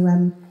hall, so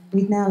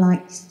we'd now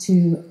like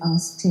to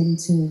ask Tim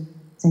to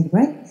take a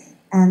break.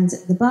 And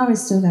the bar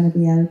is still going to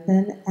be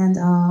open, and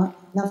our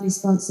lovely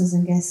sponsors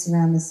and guests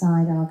around the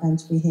side are going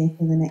to be here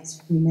for the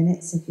next few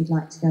minutes if you'd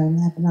like to go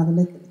and have another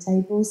look at the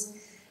tables.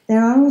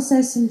 There are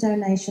also some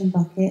donation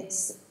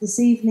buckets. This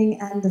evening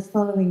and the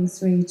following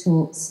 3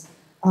 talks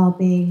are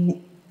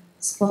being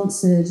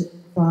sponsored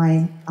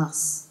by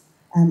us.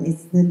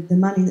 It's the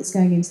money that's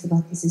going into the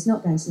buckets is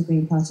not going to the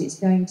Green Party, it's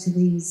going to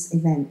these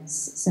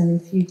events. So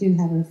if you do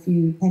have a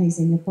few pennies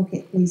in your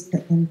pocket, please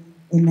put them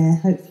in there.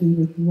 Hopefully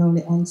we can roll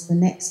it on to the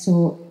next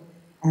talk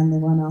and the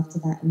one after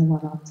that and the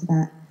one after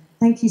that.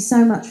 Thank you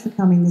so much for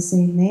coming this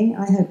evening.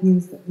 I hope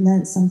you've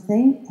learnt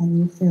something and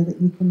you feel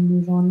that you can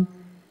move on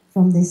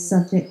from this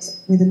subject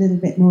with a little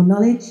bit more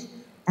knowledge.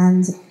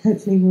 And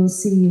hopefully we'll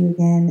see you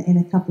again in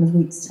a couple of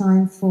weeks'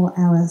 time for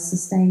our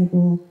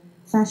sustainable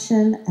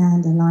fashion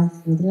and a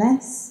life with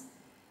less.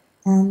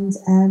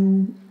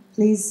 And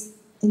please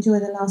enjoy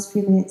the last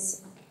few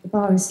minutes. The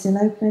bar is still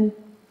open,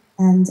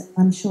 and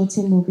I'm sure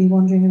Tim will be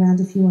wandering around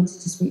if you wanted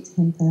to speak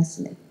to him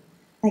personally.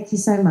 Thank you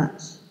so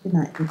much. Good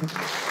night, everybody.